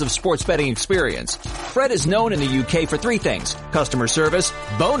 50 years of sports betting experience. Fred is known in the UK for 3 things: customer service,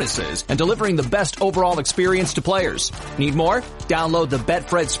 bonuses, and delivering the best overall experience to players. Need more? Download the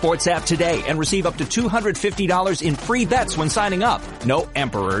Betfred Sports app today and receive up to $250 in free bets when signing up. No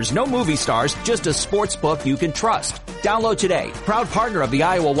emperors, no movie stars, just a sports book you can trust. Download today. Proud partner of the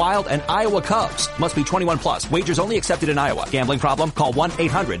Iowa Wild and Iowa Cubs. Must be 21 plus. Wagers only accepted in Iowa. Gambling problem? Call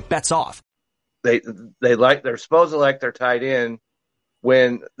 1-800-BETS-OFF. They're supposed to like their tight end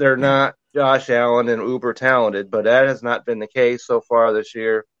when they're not Josh Allen and uber talented, but that has not been the case so far this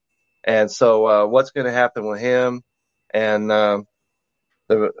year. And so what's going to happen with him and the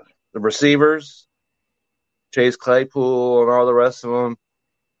receivers, Chase Claypool and all the rest of them,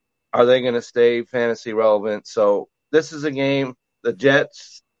 are they going to stay fantasy relevant? So this is a game, the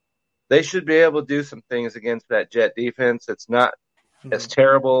Jets, they should be able to do some things against that Jet defense. It's not as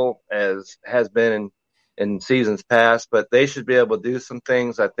terrible as has been in seasons past, but they should be able to do some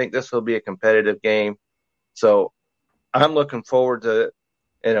things. I think this will be a competitive game. So I'm looking forward to,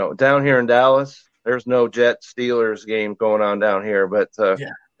 down here in Dallas, there's no Jet-Steelers game going on down here, but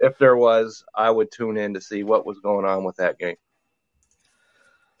if there was, I would tune in to see what was going on with that game.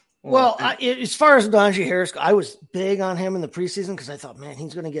 Well, as far as Najee Harris, I was big on him in the preseason because I thought, man,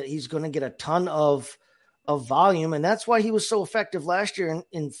 he's going to get a ton of volume, and that's why he was so effective last year.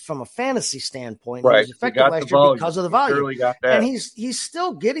 From a fantasy standpoint, right? He was effective last year because of the volume, and he's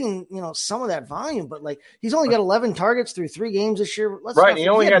still getting some of that volume, but he's only got 11 targets through 3 games this year. He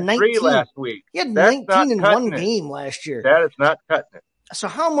only had 3 last week. He had 19 in one game last year. That is not cutting it. So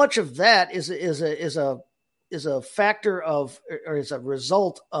how much of that is a factor of, or is a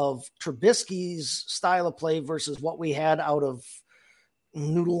result of Trubisky's style of play versus what we had out of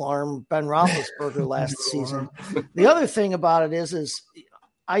noodle arm Ben Roethlisberger last season? The other thing about it is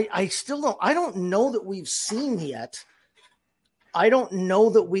I still don't. I don't know that we've seen yet. I don't know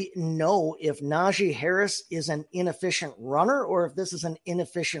that we know if Najee Harris is an inefficient runner or if this is an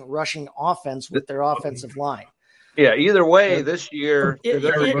inefficient rushing offense with their offensive line. Yeah, either way, this year,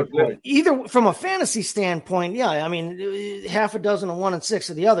 either from a fantasy standpoint, yeah, I mean, half a dozen of one and six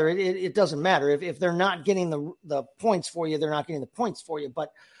of the other, it doesn't matter. If they're not getting the points for you, they're not getting the points for you.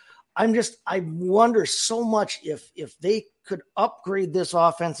 But I wonder so much if they could upgrade this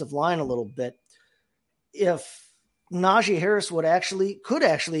offensive line a little bit, if Najee Harris could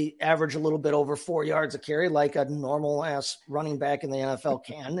actually average a little bit over 4 yards a carry, like a normal ass running back in the NFL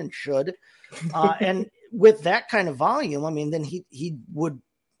can and should. And with that kind of volume, I mean, then he would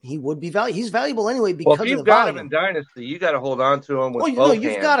be valuable. He's valuable anyway because if you've of the got volume. him in Dynasty, you got to hold on to him with both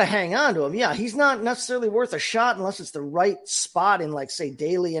you've got to hang on to him. Yeah, he's not necessarily worth a shot unless it's the right spot in, like, say,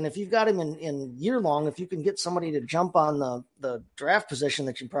 daily. And if you've got him in year long, if you can get somebody to jump on the draft position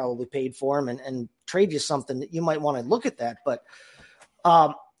that you probably paid for him and trade you something, that you might want to look at that. But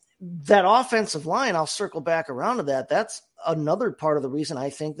that offensive line, I'll circle back around to that. That's another part of the reason I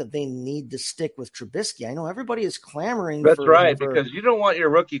think that they need to stick with Trubisky. I know everybody is clamoring. That's right, because you don't want your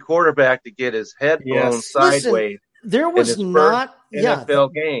rookie quarterback to get his head blown sideways. Listen, there was not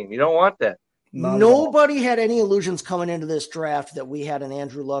NFL game. You don't want that. Nobody had any illusions coming into this draft that we had an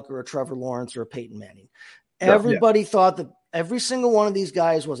Andrew Luck or a Trevor Lawrence or a Peyton Manning. Everybody thought that every single one of these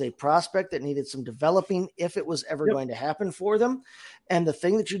guys was a prospect that needed some developing if it was ever going to happen for them. And the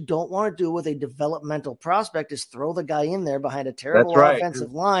thing that you don't want to do with a developmental prospect is throw the guy in there behind a terrible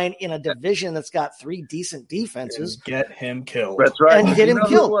offensive line in a division that's got three decent defenses. And get him killed. That's right. And get him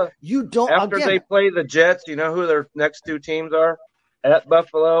killed. You don't. After they play the Jets, you know who their next two teams are? At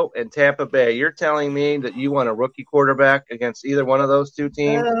Buffalo and Tampa Bay. You're telling me that you want a rookie quarterback against either one of those two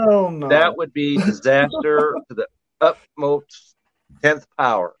teams? Hell no. That would be disaster to the utmost 10th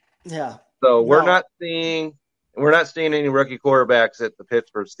power. Yeah. So we're not seeing any rookie quarterbacks at the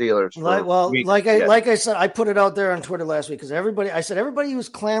Pittsburgh Steelers. Like I said, I put it out there on Twitter last week because everybody was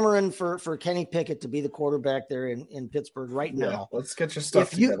clamoring for Kenny Pickett to be the quarterback there in Pittsburgh right now. Let's get your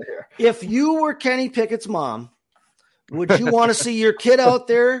stuff together here. If you were Kenny Pickett's mom, would you want to see your kid out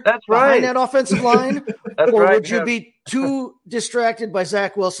there behind that offensive line? Or would you be too distracted by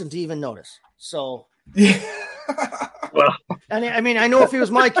Zach Wilson to even notice? So, well, I mean, I know if he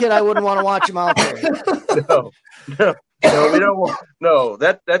was my kid, I wouldn't want to watch him out there. No, we don't want. No,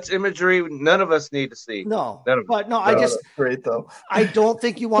 that's imagery none of us need to see. That's great though. I don't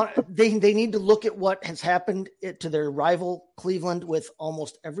think you want. They need to look at what has happened to their rival Cleveland with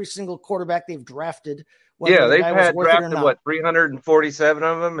almost every single quarterback they've drafted. Yeah, they've had drafted 347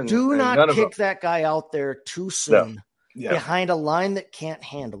 of them. Do not kick that guy out there too soon behind a line that can't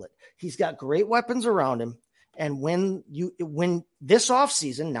handle it. He's got great weapons around him. And when this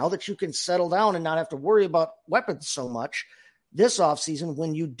offseason, now that you can settle down and not have to worry about weapons so much, this offseason,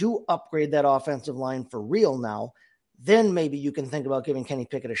 when you do upgrade that offensive line for real now, then maybe you can think about giving Kenny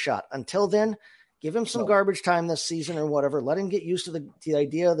Pickett a shot. Until then, give him some garbage time this season or whatever. Let him get used to the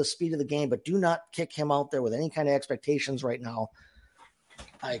idea of the speed of the game, but do not kick him out there with any kind of expectations right now.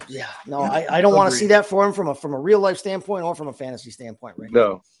 I don't want to see that for him from a real life standpoint or from a fantasy standpoint right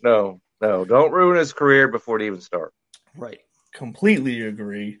now. No, don't ruin his career before it even starts. Right. Completely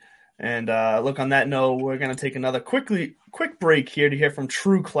agree. And look, on that note, we're going to take another quick break here to hear from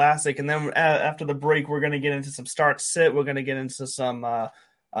True Classic. And then after the break, we're going to get into some start sit. We're going to get into some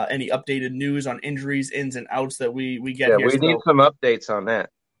any updated news on injuries, ins and outs that we get here. We need some updates on that.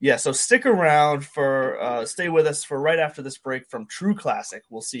 Yeah, so stick around stay with us for right after this break from True Classic.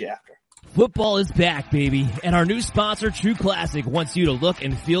 We'll see you after. Football is back, baby, and our new sponsor, True Classic, wants you to look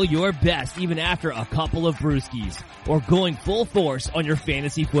and feel your best even after a couple of brewskis, or going full force on your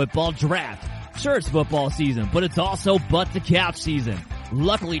fantasy football draft. Sure, it's football season, but it's also butt to couch season.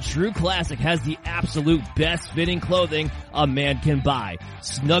 Luckily, True Classic has the absolute best fitting clothing a man can buy.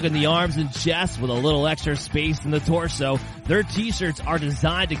 Snug in the arms and chest with a little extra space in the torso, their t-shirts are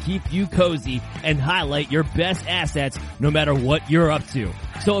designed to keep you cozy and highlight your best assets no matter what you're up to.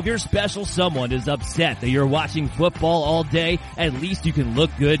 So if your special someone is upset that you're watching football all day, at least you can look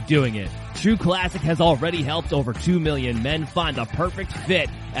good doing it. True Classic has already helped over 2 million men find the perfect fit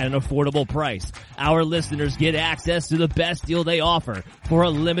at an affordable price. Our listeners get access to the best deal they offer. For a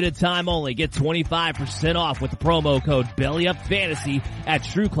limited time only, get 25% off with the promo code BELLYUPFANTASY at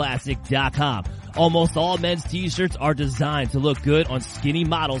TrueClassic.com. Almost all men's t-shirts are designed to look good on skinny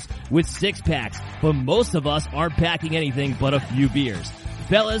models with six-packs, but most of us aren't packing anything but a few beers.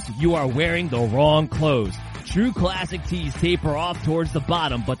 Fellas, you are wearing the wrong clothes. True Classic tees taper off towards the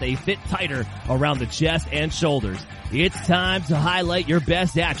bottom, but they fit tighter around the chest and shoulders. It's time to highlight your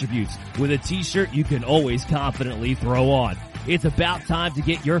best attributes with a t-shirt you can always confidently throw on. It's about time to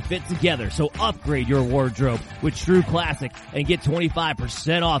get your fit together, so upgrade your wardrobe with True Classic and get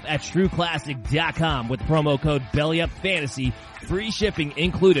 25% off at TrueClassic.com with promo code BellyUpFantasy. Free shipping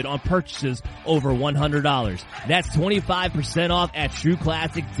included on purchases over $100. That's 25% off at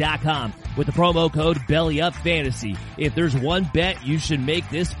TrueClassic.com with the promo code BellyUpFantasy. If there's one bet you should make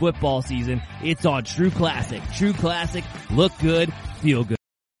this football season, it's on True Classic. True Classic, look good, feel good.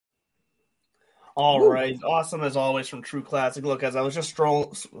 All right. Awesome as always from True Classic. Look, as I was just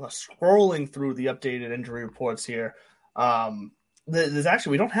scrolling through the updated injury reports here, there's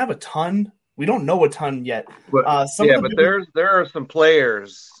actually, we don't have a ton. We don't know a ton yet. But there are some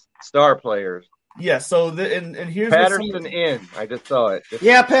players, star players. Yeah, so and here's Patterson in. I just saw it.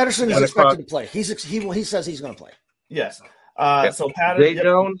 Yeah, Patterson is expected to play. He says he's going to play. Yes. So Patterson. Zay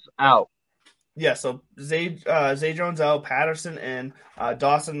Jones out. Yeah, so Zay Jones out, Patterson in,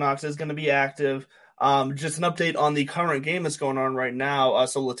 Dawson Knox is going to be active. Just an update on the current game that's going on right now.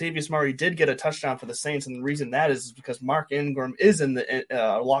 So Latavius Murray did get a touchdown for the Saints, and the reason that is because Mark Ingram is in the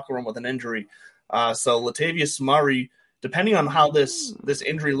locker room with an injury. So Latavius Murray, depending on how this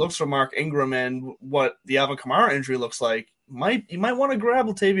injury looks for Mark Ingram and what the Alvin Kamara injury looks like, you might want to grab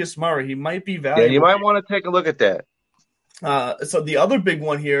Latavius Murray. He might be valuable. Yeah, you might want to take a look at that. So the other big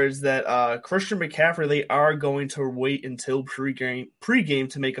one here is that Christian McCaffrey, they are going to wait until pregame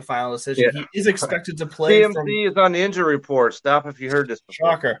to make a final decision. Yeah. He is expected to play. CMC is on the injury report. Stop if you heard this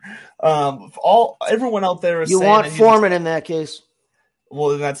before. Shocker. Everyone out there is you saying want Foreman in that case.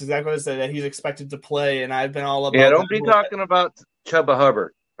 Well, that's exactly what I said. That he's expected to play, and I've been all about. Yeah, don't be talking about Chuba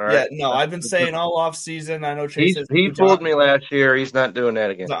Hubbard. All right? Yeah, no, I've been saying all off season. I know Chase. He fooled me last year. He's not doing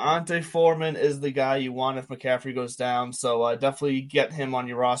that again. D'Onta Foreman is the guy you want if McCaffrey goes down. So definitely get him on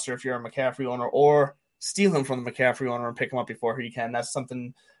your roster if you're a McCaffrey owner, or steal him from the McCaffrey owner and pick him up before he can. That's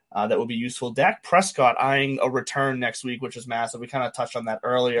something that would be useful. Dak Prescott eyeing a return next week, which is massive. We kind of touched on that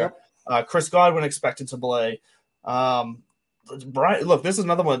earlier. Yep. Chris Godwin expected to play. Brian, look, this is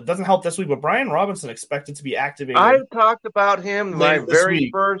another one. It doesn't help this week, but Brian Robinson expected to be activated. I talked about him my very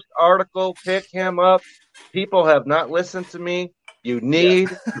first article. Pick him up. People have not listened to me. You need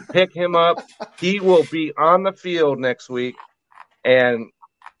to pick him up. He will be on the field next week, and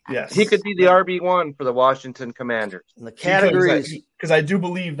he could be the RB1 for the Washington Commanders. In the categories, because I do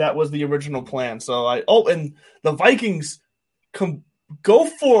believe that was the original plan. So and the Vikings go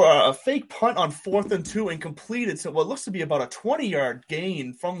for a fake punt on 4th and 2 and complete it to what looks to be about a 20-yard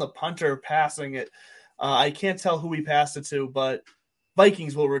gain from the punter passing it. I can't tell who he passed it to, but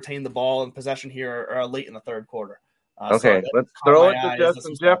Vikings will retain the ball in possession here late in the third quarter. Okay, let's throw it to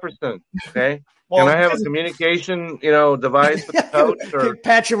Justin Jefferson. Okay, can I have a communication, device with the coach, or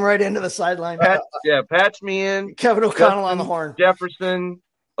patch him right into the sideline? Patch me in. Kevin O'Connell on the horn. Jefferson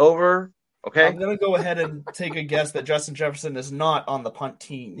over. Okay, I'm going to go ahead and take a guess that Justin Jefferson is not on the punt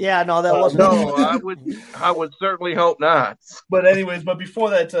team. Yeah, no, that wasn't. No, I would certainly hope not. But anyways, before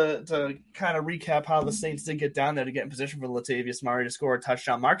that, to kind of recap how the Saints did get down there to get in position for Latavius Murray to score a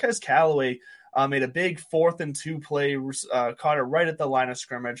touchdown. Marquez Callaway made a big 4th and 2 play, caught it right at the line of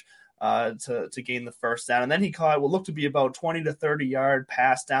scrimmage to gain the first down. And then he caught what looked to be about 20 to 30-yard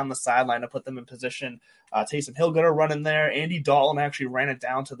pass down the sideline to put them in position. Taysom Hill got a run in there. Andy Dalton actually ran it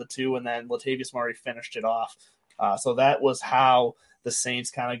down to the 2, and then Latavius Murray finished it off. So that was how the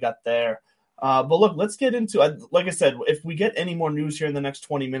Saints kind of got there. But look, let's get into like I said, if we get any more news here in the next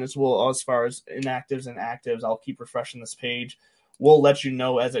 20 minutes, as far as inactives and actives, I'll keep refreshing this page. We'll let you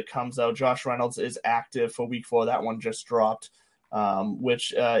know as it comes out. Josh Reynolds is active for week 4. That one just dropped,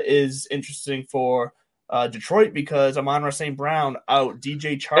 which is interesting for Detroit because Amon-Ra St. Brown out.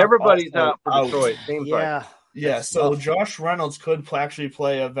 DJ Chark. Everybody's out for Detroit. Seems like. Yeah, so Josh Reynolds could actually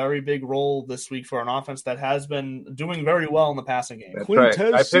play a very big role this week for an offense that has been doing very well in the passing game. That's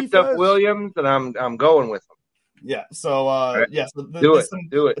right. I picked up Williams, and I'm going with him. Yeah, so do it.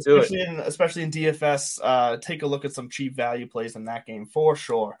 Especially in DFS, take a look at some cheap value plays in that game for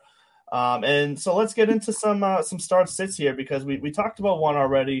sure. And so let's get into some start sits here because we talked about one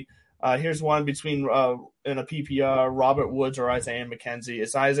already. Here's one between in a PPR, Robert Woods or Isaiah McKenzie.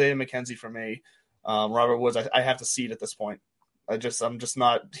 It's Isaiah McKenzie for me. Robert Woods, I have to see it at this point. I'm just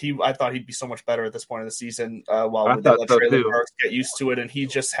not. I thought he'd be so much better at this point of the season. While we let Traylon Burks get used to it, and he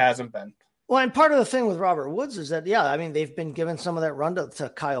just hasn't been. Well, and part of the thing with Robert Woods is that, they've been given some of that run to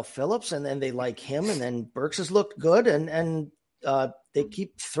Kyle Phillips, and then they like him, and then Burks has looked good, and they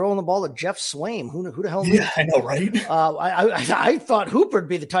keep throwing the ball to Jeff Swaim. Who the hell knew? Yeah, I know, right? I thought Hooper would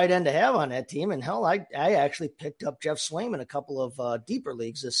be the tight end to have on that team, and hell, I actually picked up Jeff Swaim in a couple of deeper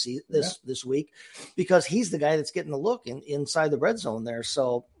leagues this week because he's the guy that's getting the look inside the red zone there.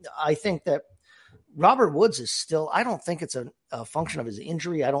 So I think that Robert Woods is still. I don't think it's a function of his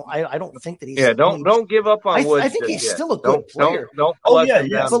injury. I don't think that he's. Yeah, don't give up on Woods. I think he's still a good player. Don't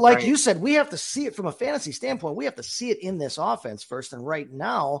but like you said, we have to see it from a fantasy standpoint. We have to see it in this offense first. And right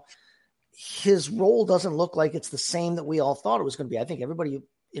now, his role doesn't look like it's the same that we all thought it was going to be. I think everybody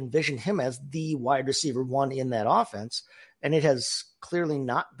envisioned him as the wide receiver one in that offense, and it has clearly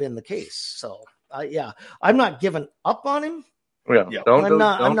not been the case. So, I'm not giving up on him. Yeah. Don't do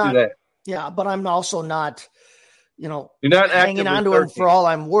that. Yeah, but I'm also not, you're not hanging on to him for all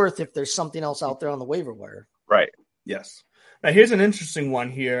I'm worth if there's something else out there on the waiver wire. Right. Yes. Now, here's an interesting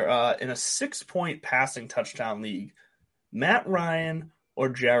one here. In a 6-point passing touchdown league, Matt Ryan or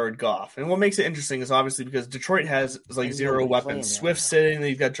Jared Goff. And what makes it interesting is obviously because Detroit has like zero weapons. Swift sitting,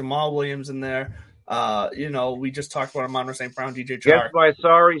 you've got Jamal Williams in there. We just talked about Amon-Ra St. Brown, DJ Chark. Guess my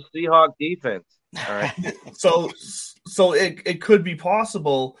sorry Seahawk defense. All right. So it could be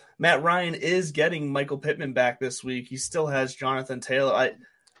possible. Matt Ryan is getting Michael Pittman back this week. He still has Jonathan Taylor.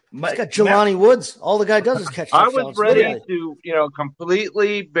 He's got Jelani Woods. All the guy does is catch touchdowns. I was ready to,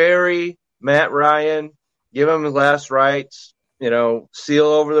 completely bury Matt Ryan, give him his last rites, seal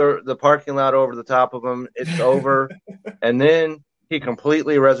over the parking lot over the top of him. It's over. And then he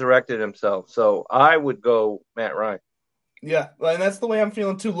completely resurrected himself. So I would go Matt Ryan. Yeah, and that's the way I'm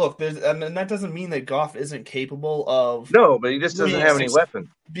feeling too. Look, and that doesn't mean that Goff isn't capable of. No, but he just doesn't have any weapons.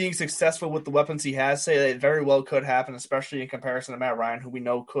 Being successful with the weapons he has, it very well could happen, especially in comparison to Matt Ryan, who we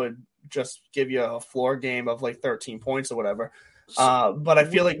know could just give you a floor game of like 13 points or whatever. But I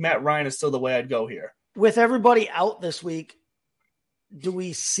feel like Matt Ryan is still the way I'd go here. With everybody out this week, do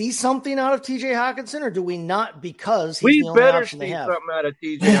we see something out of TJ Hawkinson, or do we not? Because he's the only option they have. We better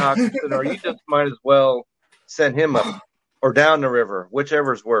see something out of TJ Hawkinson, or you just might as well send him up. Or down the river,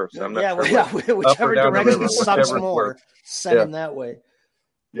 whichever's worse. I'm not sure. Yeah, whichever direction sucks more, send him that way.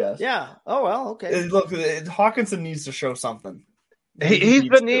 Yes. Yeah. Oh, well, okay. Look, Hawkinson needs to show something. He's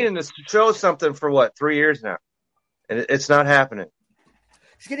been needing to show something for 3 years now, and it's not happening.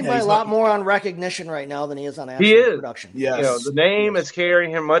 He's getting by a lot more on recognition right now than he is on actual production. Yes. The name is carrying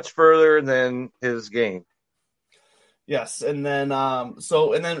him much further than his game. Yes, and then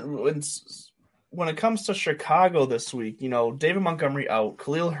when it comes to Chicago this week, David Montgomery out,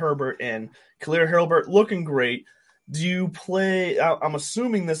 Khalil Herbert in. Khalil Herbert looking great. Do you play? I'm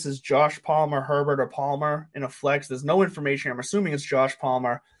assuming this is Josh Palmer, Herbert, or Palmer in a flex. There's no information. I'm assuming it's Josh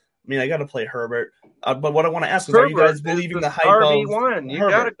Palmer. I mean, I got to play Herbert. But what I want to ask is, are you guys believing the hype RB1? of You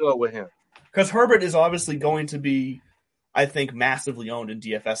got to go with him. Because Herbert is obviously going to be, I think, massively owned in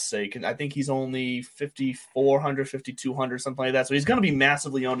DFS sake. And I think he's only 5,400, 5,200, something like that. So he's going to be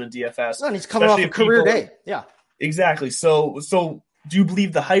massively owned in DFS. And he's coming off a career day. Yeah. Exactly. So do you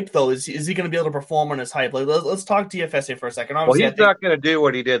believe the hype, though? Is he going to be able to perform on his hype? Let's talk DFS here for a second. Obviously, he's not going to do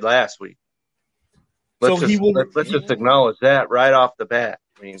what he did last week. Let's just acknowledge that right off the bat.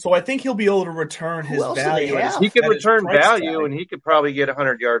 So I think he'll be able to return his value. He could return value, and he could probably get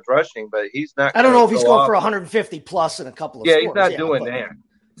 100 yards rushing, but he's not. I don't know if he's going for 150 plus in a couple of scores. He's not doing that.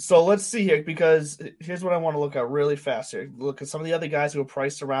 So let's see here, because here's what I want to look at really fast here. Look at some of the other guys who are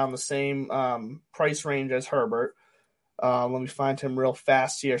priced around the same price range as Herbert. Let me find him real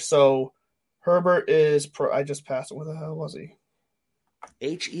fast here. So Herbert is I just passed it. Where the hell was he?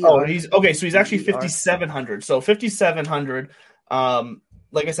 HE. Oh, he's okay. So he's actually 5,700. So 5,700.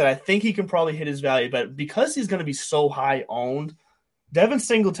 Like I said, I think he can probably hit his value, but because he's going to be so high owned, Devin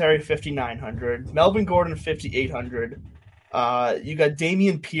Singletary 5,900, Melvin Gordon 5,800. You got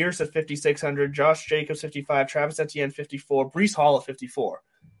Damian Pierce at 5,600, Josh Jacobs 55, Travis Etienne 54, Breece Hall at 54.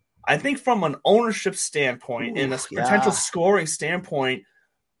 I think from an ownership standpoint and a potential scoring standpoint,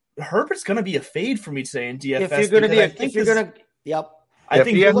 Herbert's going to be a fade for me today in DFS. If you're going to, yep. I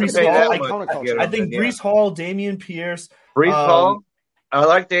think Breece Hall, Damian Pierce, Breece Hall. I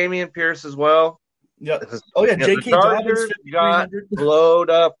like Damian Pierce as well. Yeah. Oh yeah, J.K. Dobbins got blowed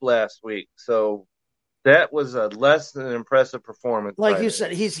up last week, so that was a less than impressive performance. Like you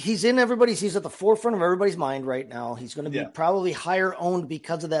said, he's in everybody's. He's at the forefront of everybody's mind right now. He's going to be probably higher owned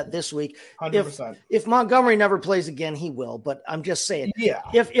because of that this week. 100%. If Montgomery never plays again, he will. But I'm just saying,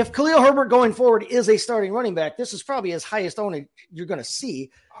 if Khalil Herbert going forward is a starting running back, this is probably his highest owned you're going to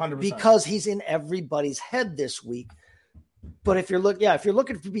see, 100%. Because he's in everybody's head this week. But if you're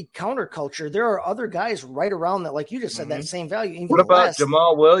looking to be counterculture, there are other guys right around that, like you just said, that same value. What about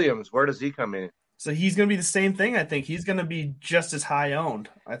Jamal Williams? Where does he come in? So he's going to be the same thing. I think he's going to be just as high owned.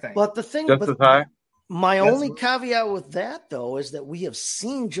 I think. But the thing, Just as high. My only caveat with that, though, is that we have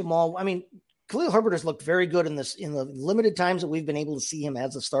seen Jamal. I mean, Khalil Herbert has looked very good in the limited times that we've been able to see him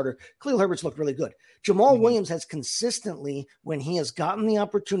as a starter. Khalil Herbert's looked really good. Jamal Williams has consistently, when he has gotten the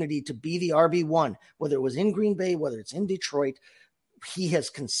opportunity to be the RB1, whether it was in Green Bay, whether it's in Detroit, he has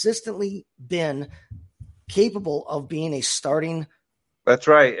consistently been capable of being a starting. That's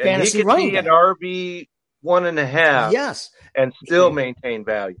right. And he could be an RB 1.5. Yes. And still maintain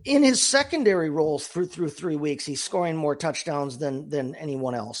value. In his secondary roles through 3 weeks, he's scoring more touchdowns than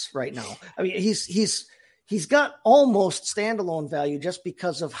anyone else right now. I mean, he's got almost standalone value just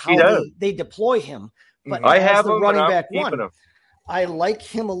because of how they deploy him. But I as have the him, running and I'm back keeping one, him. I like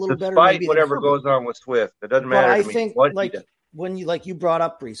him a little better. Despite maybe whatever goes on with Swift, it doesn't matter. But I to me think what he does. when you brought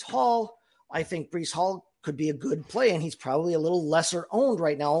up Breece Hall, I think Breece Hall could be a good play, and he's probably a little lesser owned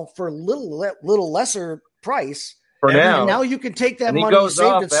right now for a little lesser price. For now. And now you can take that money you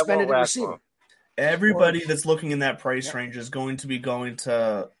saved and spend it at receiver. Everybody that's looking in that price range is going to be going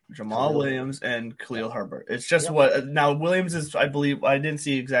to Jamal Williams and Khalil Herbert. It's just what now Williams is. I believe I didn't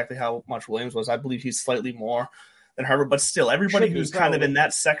see exactly how much Williams was. I believe he's slightly more than Herbert, but still, everybody who's kind of in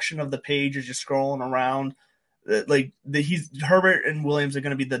that section of the page is just scrolling around. Herbert and Williams are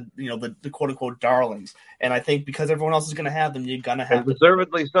going to be the quote unquote darlings, and I think because everyone else is going to have them, you're going to have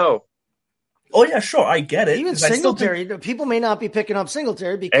deservedly so. Oh yeah, sure, I get it. Even Singletary, people may not be picking up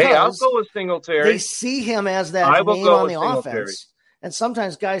Singletary because I'll go with Singletary. They see him as that name on the offense, and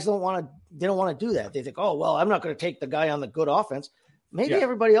sometimes guys don't want to do that. They think, oh well, I'm not going to take the guy on the good offense. Maybe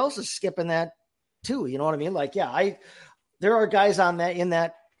everybody else is skipping that too. You know what I mean? Like, there are guys in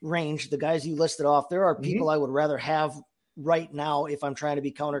that range. The guys you listed off, there are people I would rather have right now if I'm trying to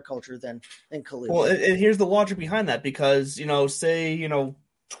be counterculture than Khalil. Well, and here's the logic behind that because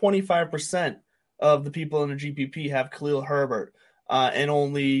 25% of the people in the GPP have Khalil Herbert, and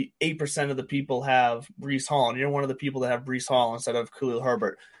only 8% of the people have Breece Hall. And you're one of the people that have Breece Hall instead of Khalil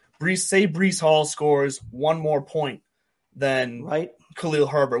Herbert. Breece Hall scores one more point than Khalil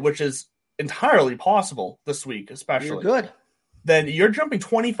Herbert, which is entirely possible this week, especially. You're good. Then you're jumping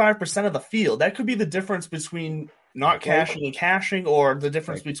 25% of the field. That could be the difference between not cashing and cashing, or the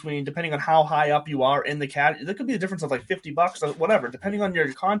difference between, depending on how high up you are in the cash, that could be the difference of like $50 or whatever, depending on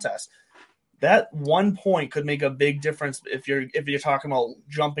your contest. That 1 point could make a big difference if you're talking about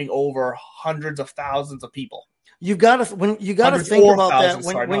jumping over hundreds of thousands of people. You got to think about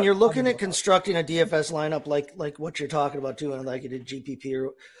that when you're looking at constructing a DFS lineup like what you're talking about too, and like you did GPP.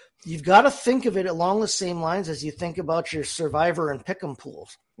 You've got to think of it along the same lines as you think about your survivor and pick'em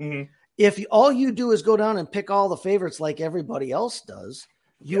pools. Mm-hmm. If all you do is go down and pick all the favorites like everybody else does,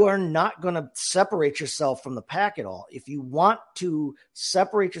 you are not going to separate yourself from the pack at all. If you want to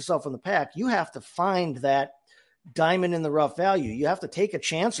separate yourself from the pack, you have to find that diamond in the rough value. You have to take a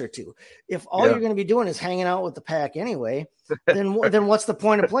chance or two. If all you're going to be doing is hanging out with the pack anyway, then what's the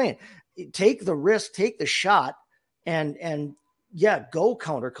point of playing? Take the risk, take the shot, and go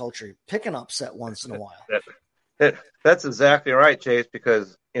counterculture. Pick an upset once in a while. That's exactly right, Chase,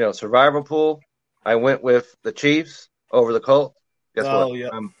 because, survival pool, I went with the Chiefs over the Colts. Guess what? Yeah.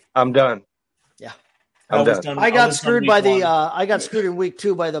 I'm done. Yeah. I'm done. I got screwed in week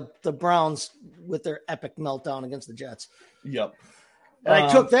 2 by the Browns with their epic meltdown against the Jets. Yep. And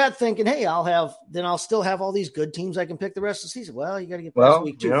I took that thinking, hey, I'll still have all these good teams I can pick the rest of the season. Well, you got to get past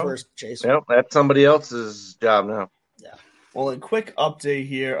week 2 first, Chase. Well, that's somebody else's job now. Yeah. Well, a quick update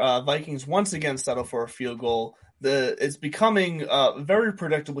here. Vikings once again settle for a field goal. It's becoming very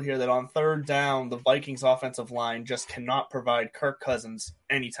predictable here that on third down, the Vikings offensive line just cannot provide Kirk Cousins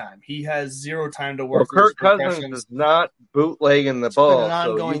anytime. He has zero time to work. Well, Kirk Cousins is not bootlegging the ball,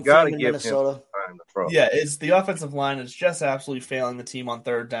 so you got to give him time to throw. Yeah, it's the offensive line is just absolutely failing the team on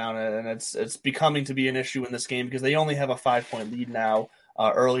third down, and it's becoming to be an issue in this game because they only have a 5-point lead now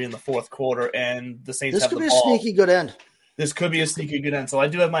early in the fourth quarter, and the Saints have the ball. This could be a sneaky good end. This could be a sneaky good end. So I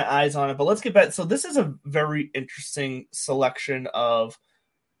do have my eyes on it. But let's get back. So this is a very interesting selection of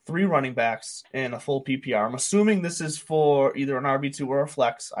 3 running backs in a full PPR. I'm assuming this is for either an RB2 or a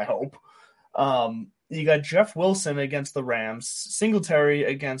flex, I hope. You got Jeff Wilson against the Rams, Singletary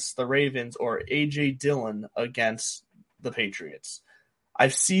against the Ravens, or A.J. Dillon against the Patriots. I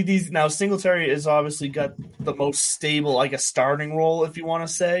see these now. Singletary has obviously got the most stable, like a starting role, if you want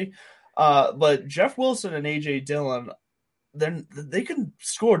to say. But Jeff Wilson and A.J. Dillon, then they can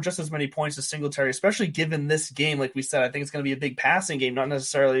score just as many points as Singletary, especially given this game. Like we said, I think it's going to be a big passing game, not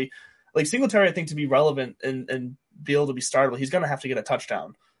necessarily like Singletary. I think to be relevant and be able to be startable, he's going to have to get a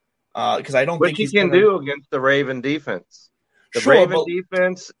touchdown because I don't think he can do against the Raven defense. The Raven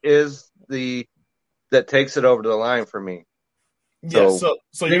defense is the that takes it over to the line for me. Yeah, so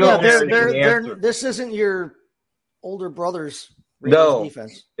this isn't your older brother's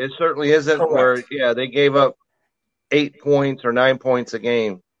defense. It certainly isn't. Correct. Where they gave up 8 points or 9 points a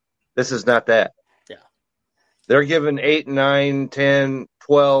game. This is not that. Yeah. They're giving 8, 9, 10,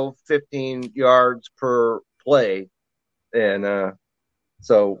 12, 15 yards per play. And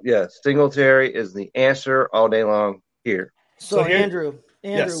Singletary is the answer all day long here. So Andrew,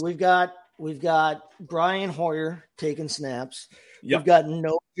 yes. we've got Brian Hoyer taking snaps. Yep. We've got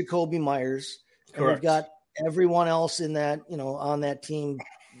no Jacoby Myers. And we've got everyone else in that, on that team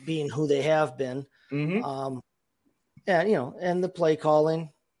being who they have been. Mm-hmm. And the play calling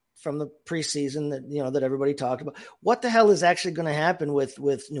from the preseason that everybody talked about. What the hell is actually going to happen with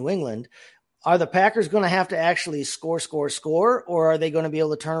New England? Are the Packers going to have to actually score, or are they going to be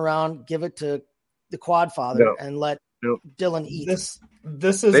able to turn around, give it to the quad father and let Dylan eat?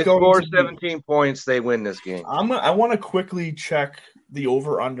 This is they going score to 17 points, they win this game. I want to quickly check the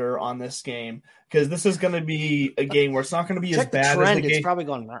over-under on this game, because this is going to be a game where it's not going to be as bad as the game. It's probably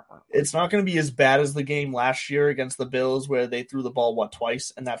going that way. It's not going to be as bad as the game last year against the Bills, where they threw the ball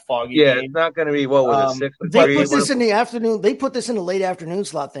twice in that foggy game. It's not going to be 6. They put this in the afternoon. They put this in the late afternoon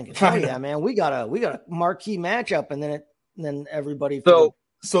slot, thinking, "Oh yeah, man, we got a marquee matchup," and then everybody. While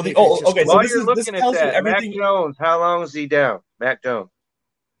you're looking at that, Mac Jones, how long is he down? Mac Jones.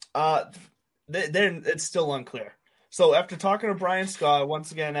 It's still unclear. So after talking to Brian Scott,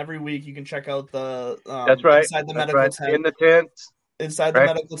 once again, every week you can check out the that's right. Inside the medical tent. In the tent. Inside the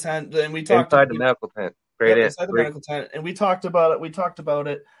medical tent. And we talked inside the medical tent. Great. Inside the medical tent. And we talked about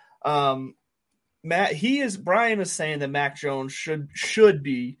it. Brian is saying that Mac Jones should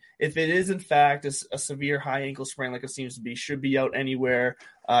be, if it is in fact a severe high ankle sprain like it seems to be, should be out anywhere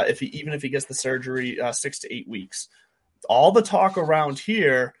if he gets the surgery 6 to 8 weeks. All the talk around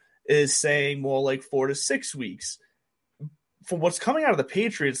here is saying more like 4 to 6 weeks. For what's coming out of the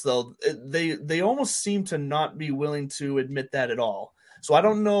Patriots, though, they almost seem to not be willing to admit that at all. So I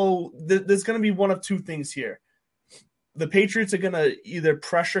don't know. There's going to be one of two things here. The Patriots are going to either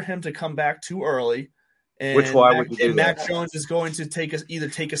pressure him to come back too early, and Mac Jones is going to either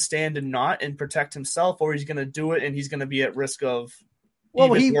take a stand and protect himself, or he's going to do it and he's going to be at risk of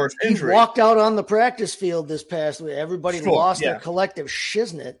worse injury. He walked out on the practice field this past week. Everybody lost their collective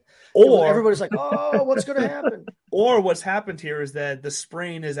shiznit. Or everybody's like, "Oh, what's going to happen?" Or what's happened here is that the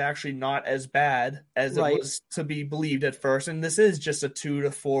sprain is actually not as bad as it was to be believed at first, and this is just a 2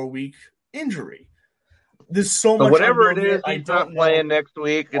 to 4 week injury. There's so much. Whatever it is, he's not playing next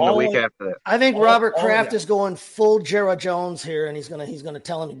week and the week after that. I think Robert Kraft is going full Jerry Jones here, and he's gonna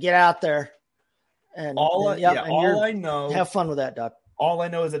tell him to get out there. And I know. Have fun with that, Doc. All I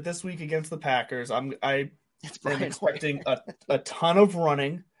know is that this week against the Packers, I'm expecting a ton of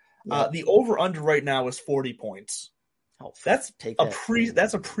running. The over-under right now is 40 points. That's a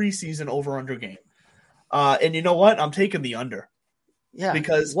preseason over-under game. And you know what? I'm taking the under. Yeah.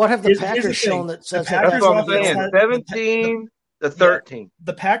 Because what have the Packers shown that says that's what I'm saying? 17 to 13.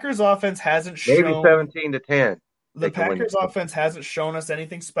 The Packers offense hasn't shown. Maybe 17 to 10. The Packers offense hasn't shown us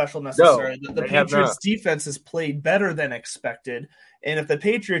anything special necessarily. No, the Patriots defense has played better than expected. And if the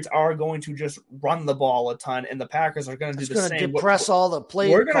Patriots are going to just run the ball a ton and the Packers are going to do the same. Depress all the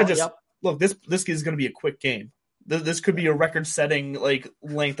plays. We're going to just look, this is going to be a quick game. This could be a record-setting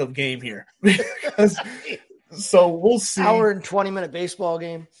length of game here. So we'll see. Hour and 20-minute baseball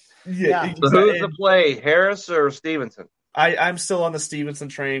game. Yeah. So who's the play, Harris or Stevenson? I'm still on the Stevenson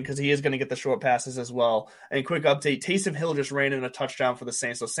train because he is going to get the short passes as well. And quick update, Taysom Hill just ran in a touchdown for the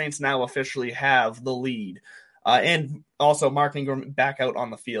Saints. So Saints now officially have the lead. And also Mark Ingram back out on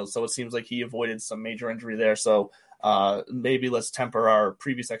the field. So it seems like he avoided some major injury there. So maybe let's temper our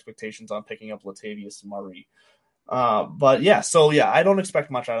previous expectations on picking up Latavius Murray. I don't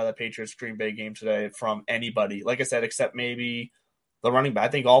expect much out of the Patriots Green Bay game today from anybody. Like I said, except maybe the running back. I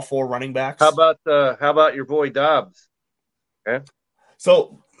think all 4 running backs. How about your boy Dobbs? Okay.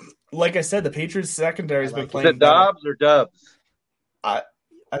 So, like I said, the Patriots secondary has been playing. Is it Dobbs or Dubs? I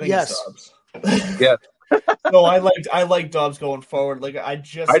think it's Dobbs. Yeah. So I like Dobbs going forward. I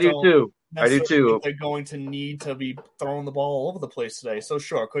do too. They're going to need to be throwing the ball all over the place today. So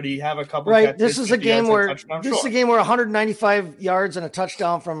sure, could he have a couple? Right. This is a game where 195 yards and a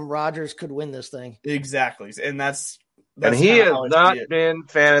touchdown from Rodgers could win this thing. Exactly, and that's and he has not been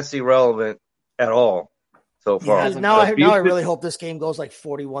fantasy relevant at all so far. Yeah, now I really hope this game goes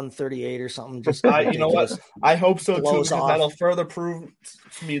 41-38 or something. Just you know what? I hope so too, because that'll further prove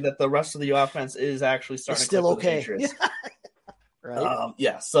to me that the rest of the offense is actually starting. It's still to okay.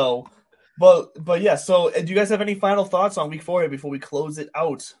 right. So But yeah, so do you guys have any final thoughts on week 4 before we close it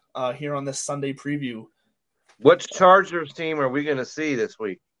out here on this Sunday preview? Which Chargers team are we going to see this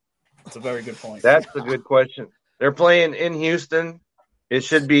week? That's a very good point. That's a good question. They're playing in Houston. It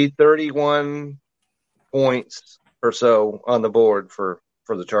should be 31 points or so on the board for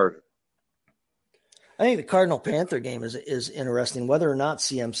the Chargers. I think the Cardinal-Panther game is interesting, whether or not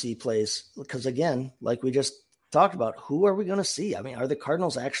CMC plays. Because, again, like we just talked about, who are we going to see? I mean, are the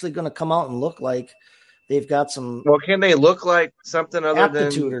Cardinals actually going to come out and look like they've got some Well, can they look like something other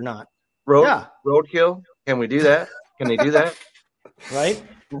aptitude than or not? roadkill? Can we do that? Can they do that? Right?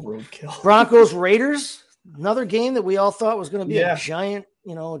 Roadkill. Broncos-Raiders, another game that we all thought was going to be Yeah. a giant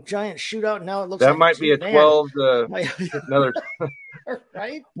shootout. Now it looks That like might be a 12 to another.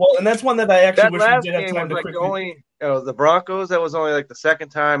 right? Well, and that's one that I actually That wish we last did have game time was to like quickly. the Broncos. That was only like the second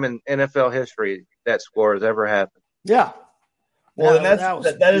time in NFL history that score has ever happened. Yeah. Well, and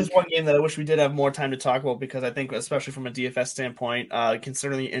was that is one game that I wish we did have more time to talk about, because I think, especially from a DFS standpoint,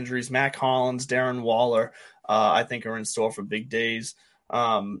 considering the injuries, Mac Hollins, Darren Waller, I think are in store for big days.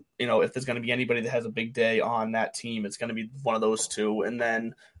 If there's going to be anybody that has a big day on that team, it's going to be one of those two. And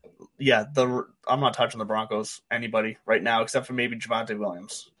then, I'm not touching the Broncos, anybody right now, except for maybe Javonte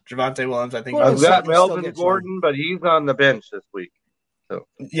Williams. Javonte Williams, I think. Well, I've got still Melvin gets Gordon, but he's on the bench this week. So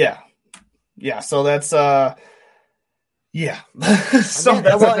Yeah. So that's, yeah.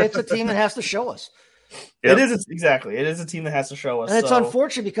 Well, it's a team that has to show us. Yep. It is exactly. It is a team that has to show us. And it's so.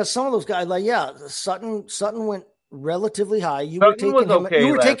 unfortunate because some of those guys, Sutton went relatively high. You Sutton were taking was him. okay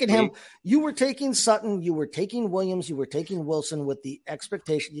You were last taking him. week. You were taking Sutton. You were taking Williams. You were taking Wilson with the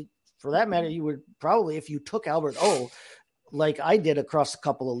expectation. For that matter, you would probably, if you took Albert like I did across a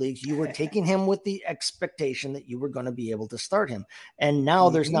couple of leagues, you were taking him with the expectation that you were going to be able to start him. And now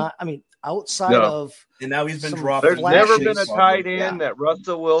there's not. I mean, outside of and now he's been some dropped. There's never flashes. been a tight end that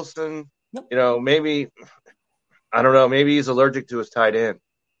Russell Wilson, maybe, I don't know, maybe he's allergic to his tight end.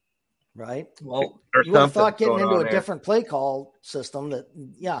 Right. Well, Or you would have something thought getting going into on a there. different play call system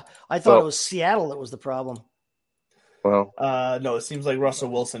I thought it was Seattle that was the problem. Well, no, it seems like Russell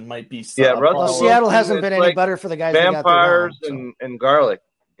Wilson might be. Yeah, Russell Well, problem. Seattle Wilson, hasn't it's been any like better for the guys that got there vampires now, and garlic,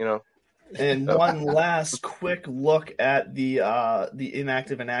 And one last quick look at the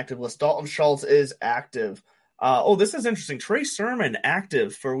inactive and active list. Dalton Schultz is active. This is interesting. Trey Sermon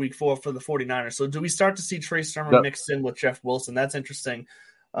active for week 4 for the 49ers. So do we start to see Trey Sermon mixed in with Jeff Wilson? That's interesting.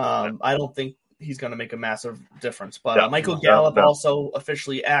 I don't think he's going to make a massive difference. But Michael Gallup also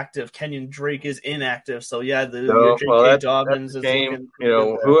officially active. Kenyon Drake is inactive. So your J.K. Dobbins is game. looking pretty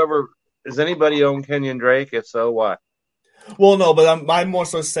good there. Whoever does anybody own Kenyon Drake? If so, why? Well, no, but I'm more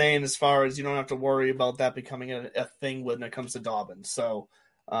so saying as far as you don't have to worry about that becoming a thing when it comes to Dobbins. So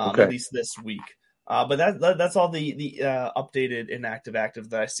at least this week. But that's all the updated inactive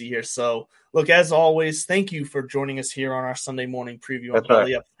active that I see here. So look, as always, thank you for joining us here on our Sunday morning preview on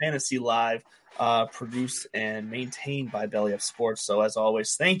Belly Up Fantasy Live, produced and maintained by Belly Up Sports. So as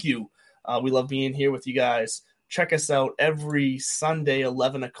always, thank you. We love being here with you guys. Check us out every Sunday,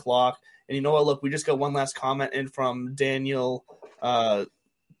 11 o'clock. And you know what? Look, we just got one last comment in from Daniel.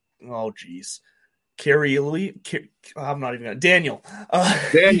 Daniel. Daniel.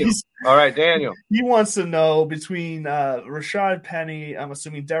 All right, Daniel. He wants to know between Rashad Penny, I'm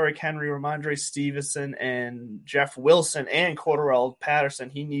assuming Derrick Henry, Ramondre Stevenson, and Jeff Wilson and Cordarrelle Patterson,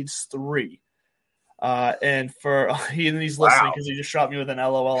 he needs 3. And for he's listening because he just shot me with an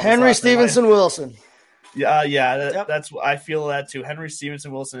LOL. Henry Stevenson Wilson. That's I feel that too. Henry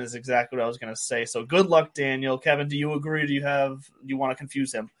Stevenson Wilson is exactly what I was going to say. So good luck, Daniel. Kevin, do you agree? Do you want to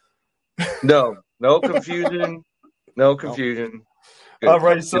confuse him? No confusion. No confusion. Good. All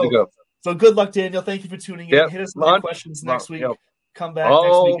right, Good to go. So good luck, Daniel. Thank you for tuning in. Hit us with your questions next week. Come back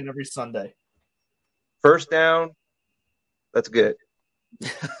next week and every Sunday. First down. That's good.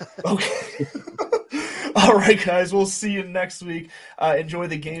 Okay. All right, guys. We'll see you next week. Enjoy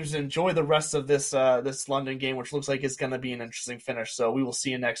the games. Enjoy the rest of this London game, which looks like it's going to be an interesting finish. So we will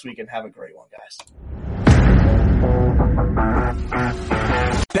see you next week and have a great one, guys.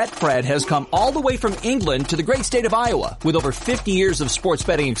 Betfred has come all the way from England to the great state of Iowa with over 50 years of sports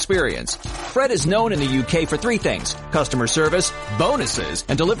betting experience. Fred is known in the UK for 3 things: customer service, bonuses,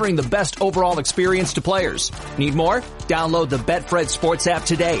 and delivering the best overall experience to players. Need more? Download the Betfred Sports app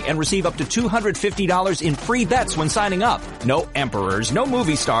today and receive up to $250 in free bets when signing up. No emperors, no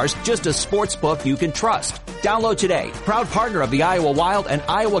movie stars, just a sports book you can trust. Download today. Proud partner of the Iowa Wild and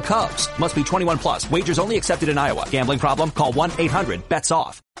Iowa Cubs. Must be 21 plus. Wagers only accepted in Iowa. Gambling problem? Call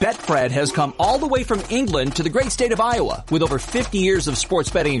 1-800-BETS-OFF. Betfred has come all the way from England to the great state of Iowa with over 50 years of sports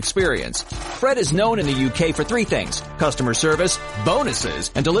betting experience. Fred is known in the UK for three things: customer service, bonuses,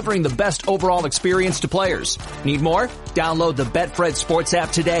 and delivering the best overall experience to players. Need more? Download the Betfred Sports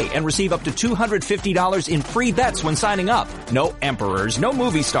app today and receive up to $250 in free bets when signing up. No emperors, no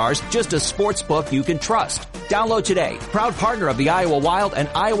movie stars, just a sports book you can trust. Download today. Proud partner of the Iowa Wild and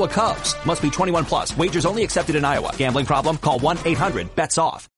Iowa Cubs. Must be 21 plus. Wagers only accepted in Iowa. Gambling problem? Call 1-800-BETS-OFF.